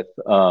finish with.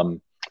 What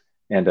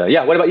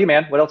about you,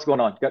 man? What else is going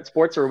on? You got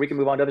sports, or we can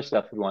move on to other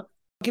stuff if you want.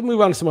 We can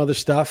move on to some other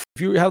stuff.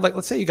 If you have, like,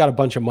 let's say you got a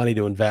bunch of money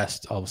to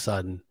invest all of a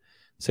sudden,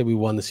 say we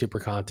won the super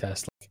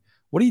contest. Like,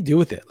 what do you do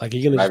with it? Like, are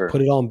you going to just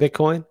put it all in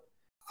Bitcoin?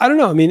 I don't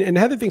know. I mean, and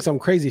Heather thinks I'm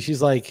crazy.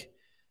 She's like,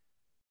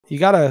 you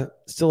got to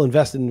still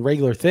invest in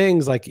regular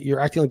things. Like, you're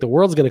acting like the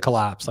world's going to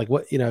collapse. Like,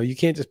 what, you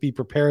can't just be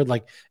prepared.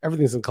 Like,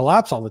 everything's going to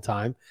collapse all the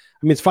time.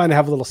 I mean, it's fine to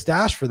have a little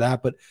stash for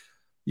that, but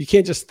you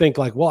can't just think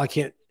like, well, I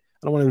don't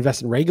want to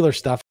invest in regular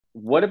stuff.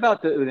 What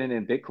about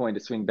in Bitcoin, to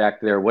swing back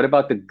there? What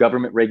about the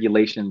government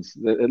regulations?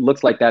 It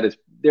looks like that's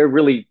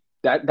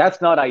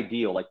not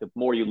ideal. Like, the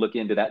more you look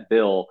into that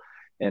bill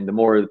and the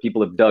more the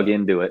people have dug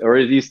into it, or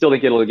do you still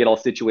think it'll get all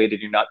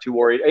situated? You're not too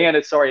worried. And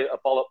a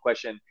follow-up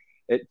question.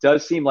 It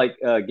does seem like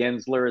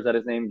Gensler, is that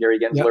his name? Gary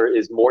Gensler,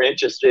 is more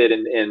interested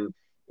in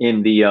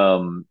the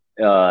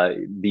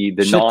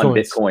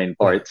non-Bitcoin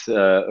parts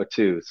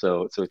too.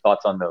 So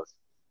thoughts on those?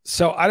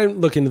 So I didn't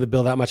look into the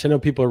bill that much. I know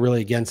people are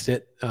really against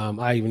it.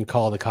 I even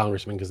called the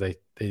congressman because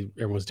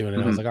everyone's doing it.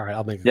 Mm-hmm. I was like, all right,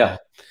 I'll make a call.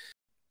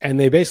 And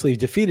they basically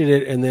defeated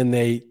it, and then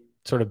they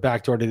sort of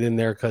backdoored it in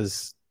there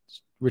because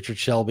Richard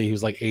Shelby,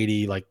 who's like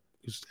 80, like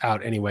who's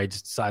out anyway,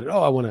 just decided,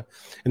 I want to.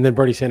 And then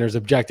Bernie Sanders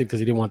objected because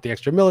he didn't want the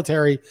extra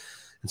military,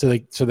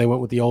 and so they went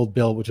with the old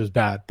bill, which was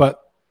bad. But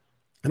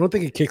I don't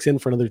think it kicks in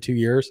for another 2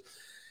 years.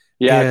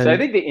 Yeah, so I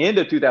think the end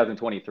of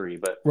 2023,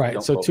 but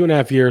right, so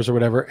 2.5 years or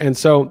whatever, and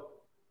so.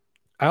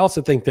 I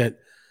also think that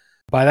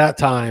by that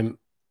time,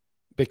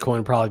 Bitcoin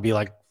would probably be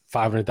like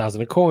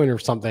 500,000 a coin or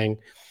something.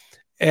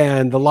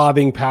 And the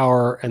lobbying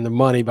power and the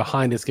money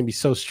behind it's going to be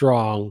so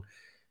strong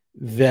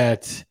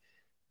that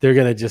they're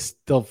going to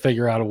they'll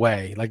figure out a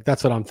way. Like,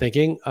 that's what I'm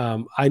thinking.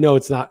 I know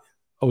it's not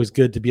always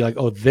good to be like,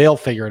 they'll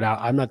figure it out.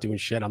 I'm not doing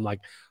shit. I'm like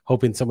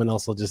hoping someone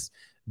else will just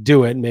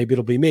do it. Maybe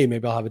it'll be me.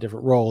 Maybe I'll have a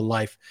different role in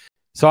life.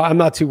 So I'm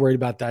not too worried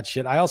about that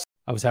shit. I was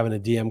having a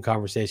DM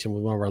conversation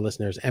with one of our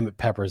listeners, Emmett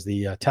Peppers,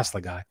 the Tesla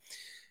guy.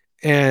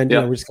 And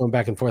we're just going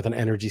back and forth on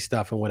energy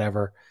stuff and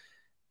whatever.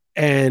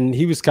 And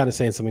he was kind of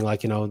saying something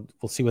like, we'll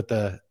see what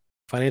the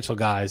financial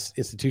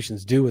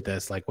institutions do with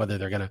this, like whether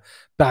they're going to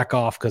back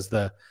off because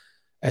the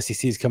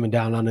SEC is coming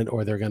down on it,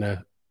 or they're going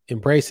to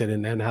embrace it,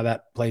 and how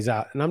that plays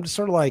out. And I'm just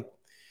sort of like,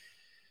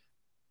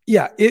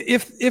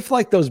 if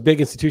like those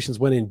big institutions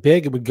went in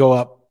big, it would go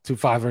up to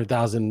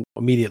 500,000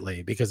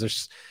 immediately because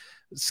there's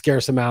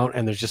scarce amount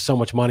and there's just so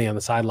much money on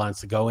the sidelines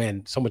to go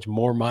in, so much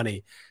more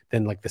money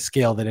than like the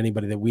scale that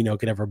anybody that we know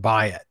could ever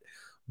buy it.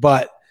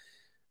 But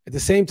at the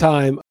same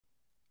time,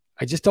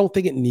 I just don't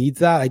think it needs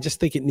that. I just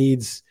think it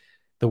needs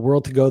the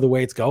world to go the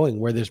way it's going,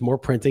 where there's more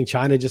printing.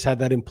 China just had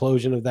that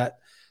implosion of that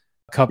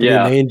company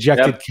and they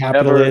injected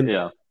capital in.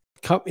 Yeah.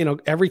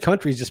 Every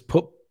country's just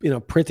put,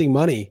 printing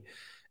money,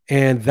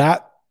 and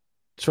that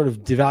sort of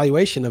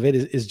devaluation of it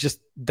is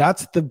just,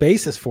 that's the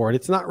basis for it.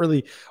 It's not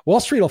really, Wall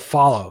Street will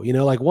follow,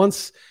 like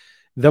once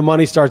the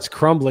money starts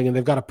crumbling and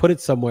they've got to put it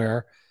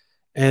somewhere,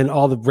 and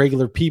all the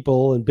regular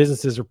people and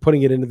businesses are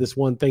putting it into this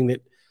one thing that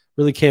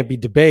really can't be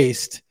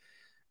debased,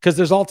 because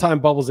there's all-time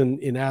bubbles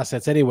in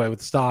assets anyway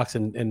with stocks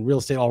and real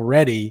estate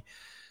already.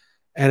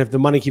 And if the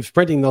money keeps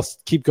printing, they'll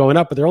keep going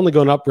up, but they're only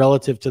going up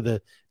relative to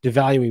the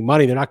devaluing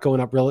money. They're not going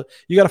up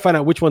you got to find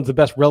out which one's the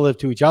best relative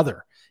to each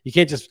other. You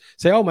can't just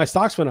say, my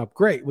stocks went up.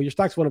 Great. Well, your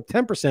stocks went up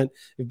 10%.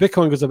 If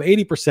Bitcoin goes up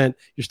 80%,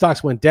 your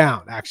stocks went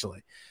down,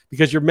 actually,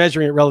 because you're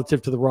measuring it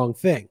relative to the wrong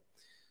thing.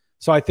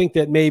 So I think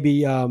that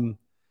maybe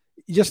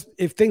just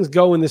if things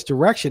go in this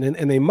direction,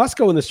 and they must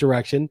go in this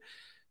direction,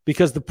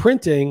 because the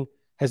printing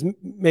has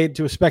made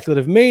to a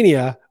speculative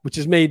mania, which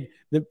has made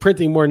the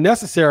printing more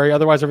necessary.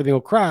 Otherwise, everything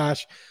will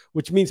crash,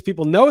 which means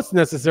people know it's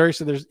necessary.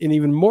 So there's an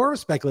even more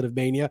speculative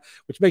mania,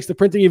 which makes the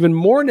printing even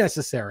more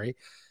necessary.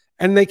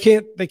 And they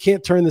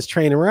can't turn this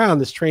train around.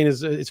 This train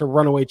it's a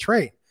runaway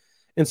train.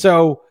 And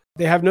so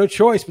they have no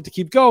choice but to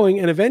keep going.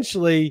 And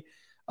eventually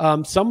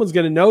someone's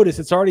going to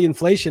notice.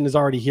 Inflation is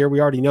already here. We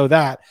already know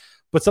that.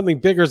 But something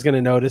bigger is going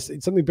to notice.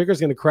 Something bigger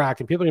is going to crack.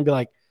 And people are going to be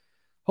like,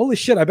 holy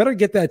shit, I better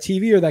get that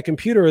TV or that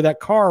computer or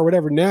that car or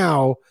whatever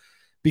now,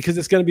 because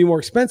it's going to be more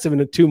expensive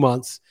in 2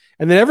 months.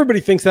 And then everybody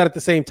thinks that at the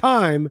same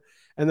time.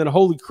 And then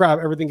holy crap,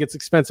 everything gets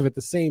expensive at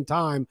the same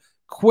time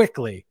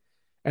quickly.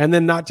 And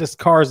then not just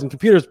cars and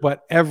computers,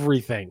 but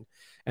everything.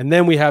 And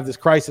then we have this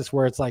crisis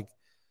where it's like,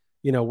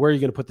 where are you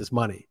going to put this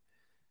money?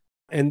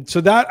 And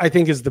so that, I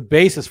think, is the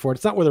basis for it.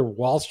 It's not whether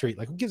Wall Street,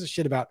 like, who gives a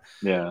shit about,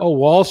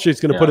 Wall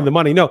Street's going to put in the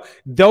money. No,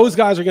 those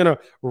guys are going to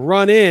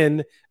run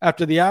in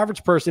after the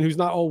average person who's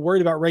not all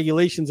worried about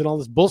regulations and all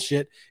this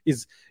bullshit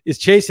is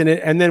chasing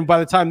it. And then by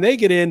the time they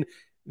get in,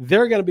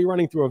 they're going to be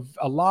running through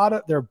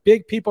they're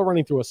big people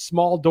running through a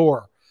small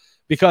door,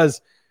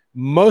 because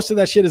most of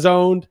that shit is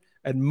owned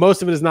and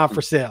most of it is not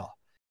for sale.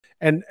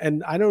 And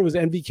I know it was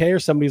NVK or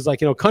somebody who's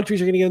like,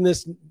 countries are going to get in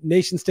this,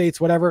 nation states,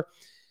 whatever.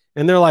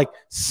 And they're like,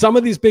 some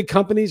of these big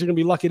companies are going to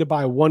be lucky to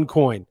buy one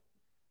coin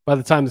by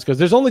the time this goes.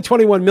 There's only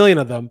 21 million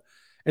of them.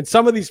 And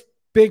some of these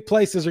big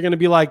places are going to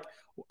be like,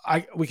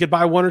 we could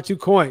buy 1 or 2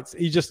 coins.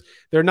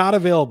 They're not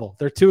available.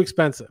 They're too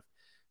expensive.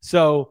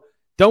 So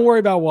don't worry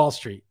about Wall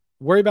Street.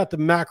 Worry about the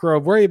macro.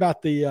 Worry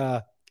about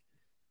the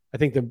I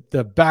think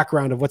the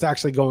background of what's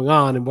actually going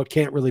on and what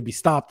can't really be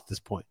stopped at this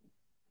point.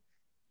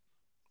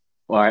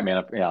 All right,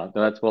 man. Yeah,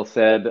 that's well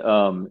said.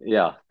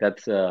 Yeah,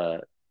 that's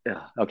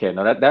yeah. Okay,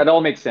 no, that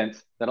all makes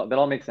sense. That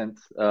all makes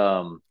sense.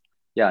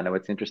 Yeah, no,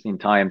 it's interesting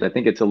times. I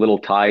think it's a little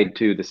tied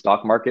to the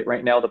stock market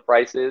right now. The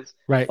price is.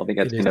 Right. I don't think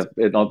that's gonna.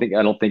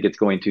 I don't think it's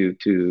going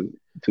to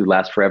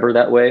last forever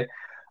that way.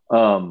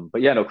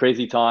 But yeah, no,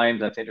 crazy times.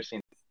 That's interesting.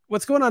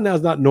 What's going on now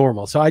is not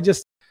normal. So I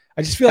just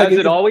feel like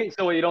it always.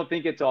 So you don't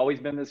think it's always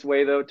been this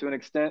way though, to an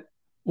extent?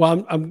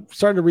 Well, I'm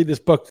starting to read this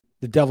book,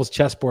 The Devil's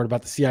Chessboard,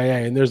 about the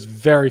CIA, and there's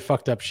very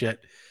fucked up shit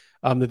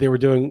that they were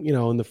doing,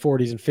 in the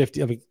 40s and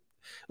 50s. I mean,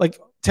 like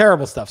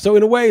terrible stuff. So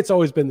in a way, it's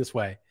always been this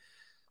way.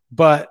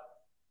 But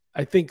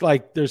I think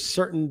like there's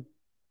certain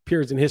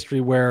periods in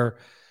history where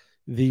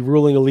the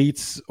ruling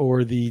elites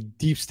or the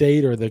deep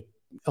state or the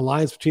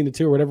alliance between the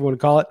two, or whatever you want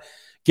to call it,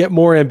 get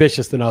more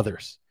ambitious than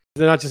others.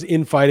 They're not just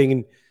infighting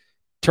and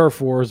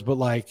turf wars, but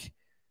like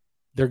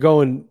they're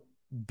going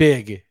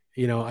big.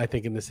 I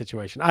think in this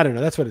situation, I don't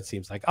know. That's what it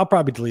seems like. I'll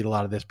probably delete a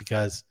lot of this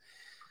because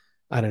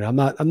I don't know.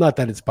 I'm not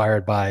that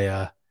inspired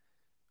by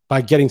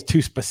getting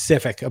too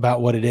specific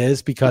about what it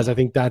is, because I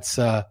think that's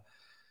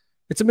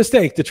it's a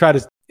mistake to try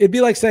to. It'd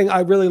be like saying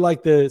I really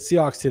like the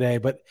Seahawks today,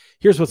 but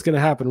here's what's going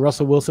to happen: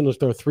 Russell Wilson will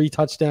throw 3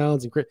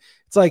 touchdowns, and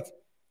it's like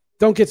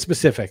don't get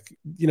specific,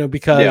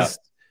 because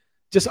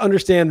just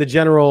understand the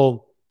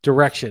general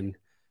direction.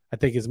 I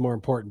think is more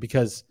important,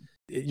 because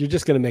you're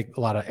just going to make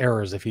a lot of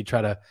errors if you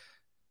try to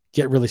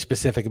get really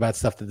specific about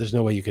stuff that there's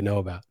no way you can know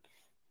about.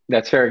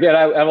 That's fair. Yeah,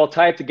 I will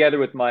tie it together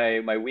with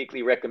my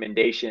weekly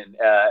recommendation,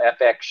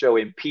 FX show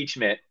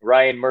Impeachment.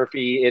 Ryan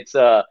Murphy. It's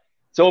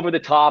over the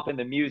top and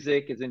the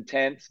music is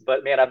intense,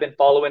 but man, I've been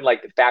following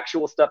like the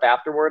factual stuff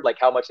afterward, like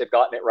how much they've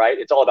gotten it right.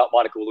 It's all about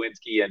Monica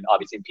Lewinsky and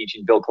obviously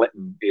impeaching Bill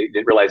Clinton.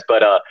 Didn't realize,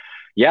 but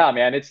yeah,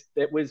 man,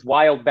 it was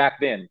wild back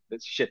then. The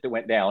shit that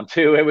went down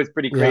too. It was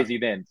pretty crazy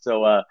then.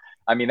 So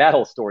I mean, that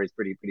whole story is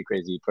pretty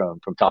crazy from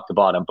top to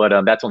bottom.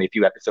 But that's only a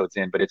few episodes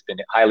in, but it's been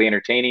highly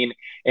entertaining.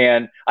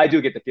 And I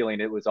do get the feeling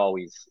it was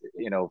always,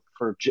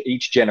 for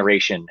each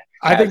generation.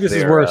 I think this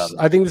is worse.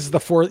 I think this is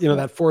the fourth,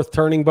 that fourth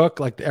turning book.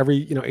 Like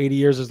every 80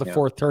 years is the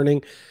fourth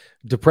turning.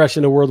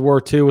 Depression of World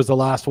War II was the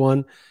last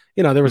one.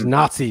 There was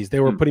Nazis. They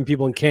were putting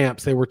people in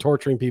camps. They were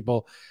torturing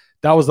people.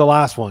 That was the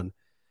last one.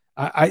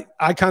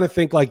 I kind of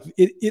think like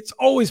it's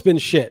always been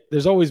shit.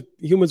 There's always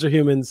humans are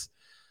humans,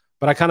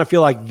 but I kind of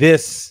feel like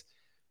this.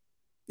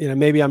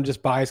 Maybe I'm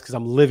just biased because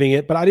I'm living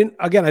it, but I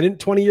didn't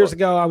 20 years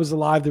ago, I was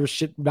alive. There was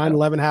shit.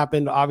 9/11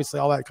 happened, obviously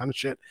all that kind of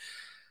shit.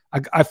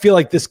 I feel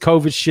like this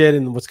COVID shit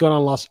and what's going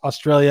on in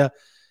Australia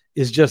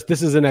is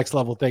this is the next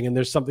level thing. And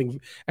there's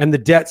something, and the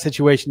debt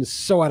situation is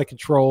so out of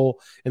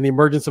control, and the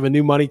emergence of a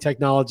new money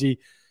technology.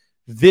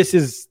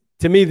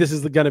 To me, this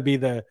is going to be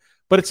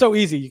but it's so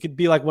easy. You could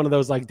be like one of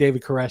those, like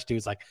David Koresh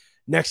dudes, like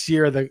next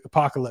year, the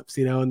apocalypse,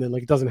 and then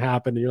like, it doesn't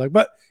happen. And you're like,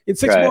 but in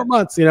 6 more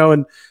months,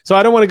 and so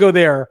I don't want to go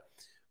there.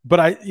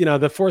 But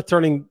the fourth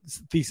turning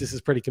thesis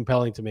is pretty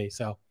compelling to me.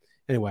 So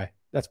anyway,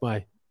 that's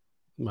my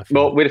feeling.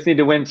 Well, we just need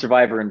to win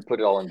Survivor and put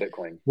it all in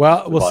Bitcoin.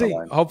 Well, we'll see.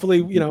 Line.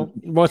 Hopefully,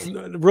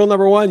 rule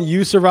number 1,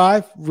 you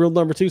survive. Rule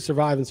number 2,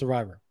 survive in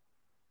Survivor.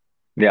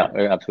 Yeah,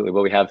 absolutely.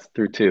 Well, we have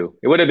through 2.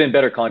 It would have been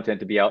better content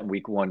to be out in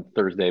week 1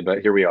 Thursday,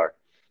 but here we are.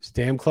 It's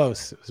damn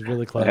close. It was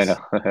really close. I know.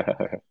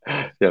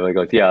 Definitely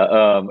close. Yeah.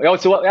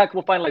 So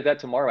we'll finalize that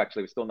tomorrow.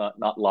 Actually, we're still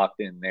not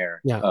locked in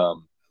there. Yeah.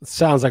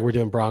 Sounds like we're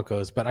doing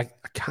Broncos, but I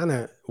kind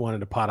of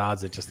wanted to pot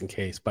odds it just in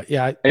case. But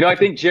yeah, I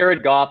think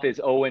Jared Goff is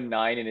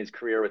 0-9 in his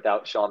career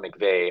without Sean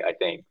McVay. I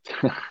think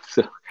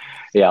so.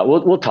 Yeah,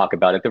 we'll talk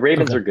about it. The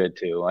Ravens are good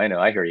too. I know.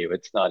 I hear you.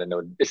 It's not a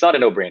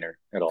no-brainer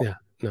at all. Yeah.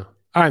 No.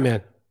 All right,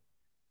 man.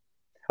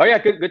 Oh yeah,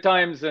 good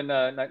times and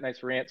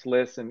nice rants,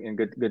 Liss, and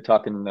good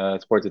talking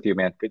sports with you,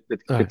 man.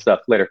 Good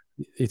stuff. Later.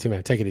 You too,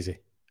 man. Take it easy.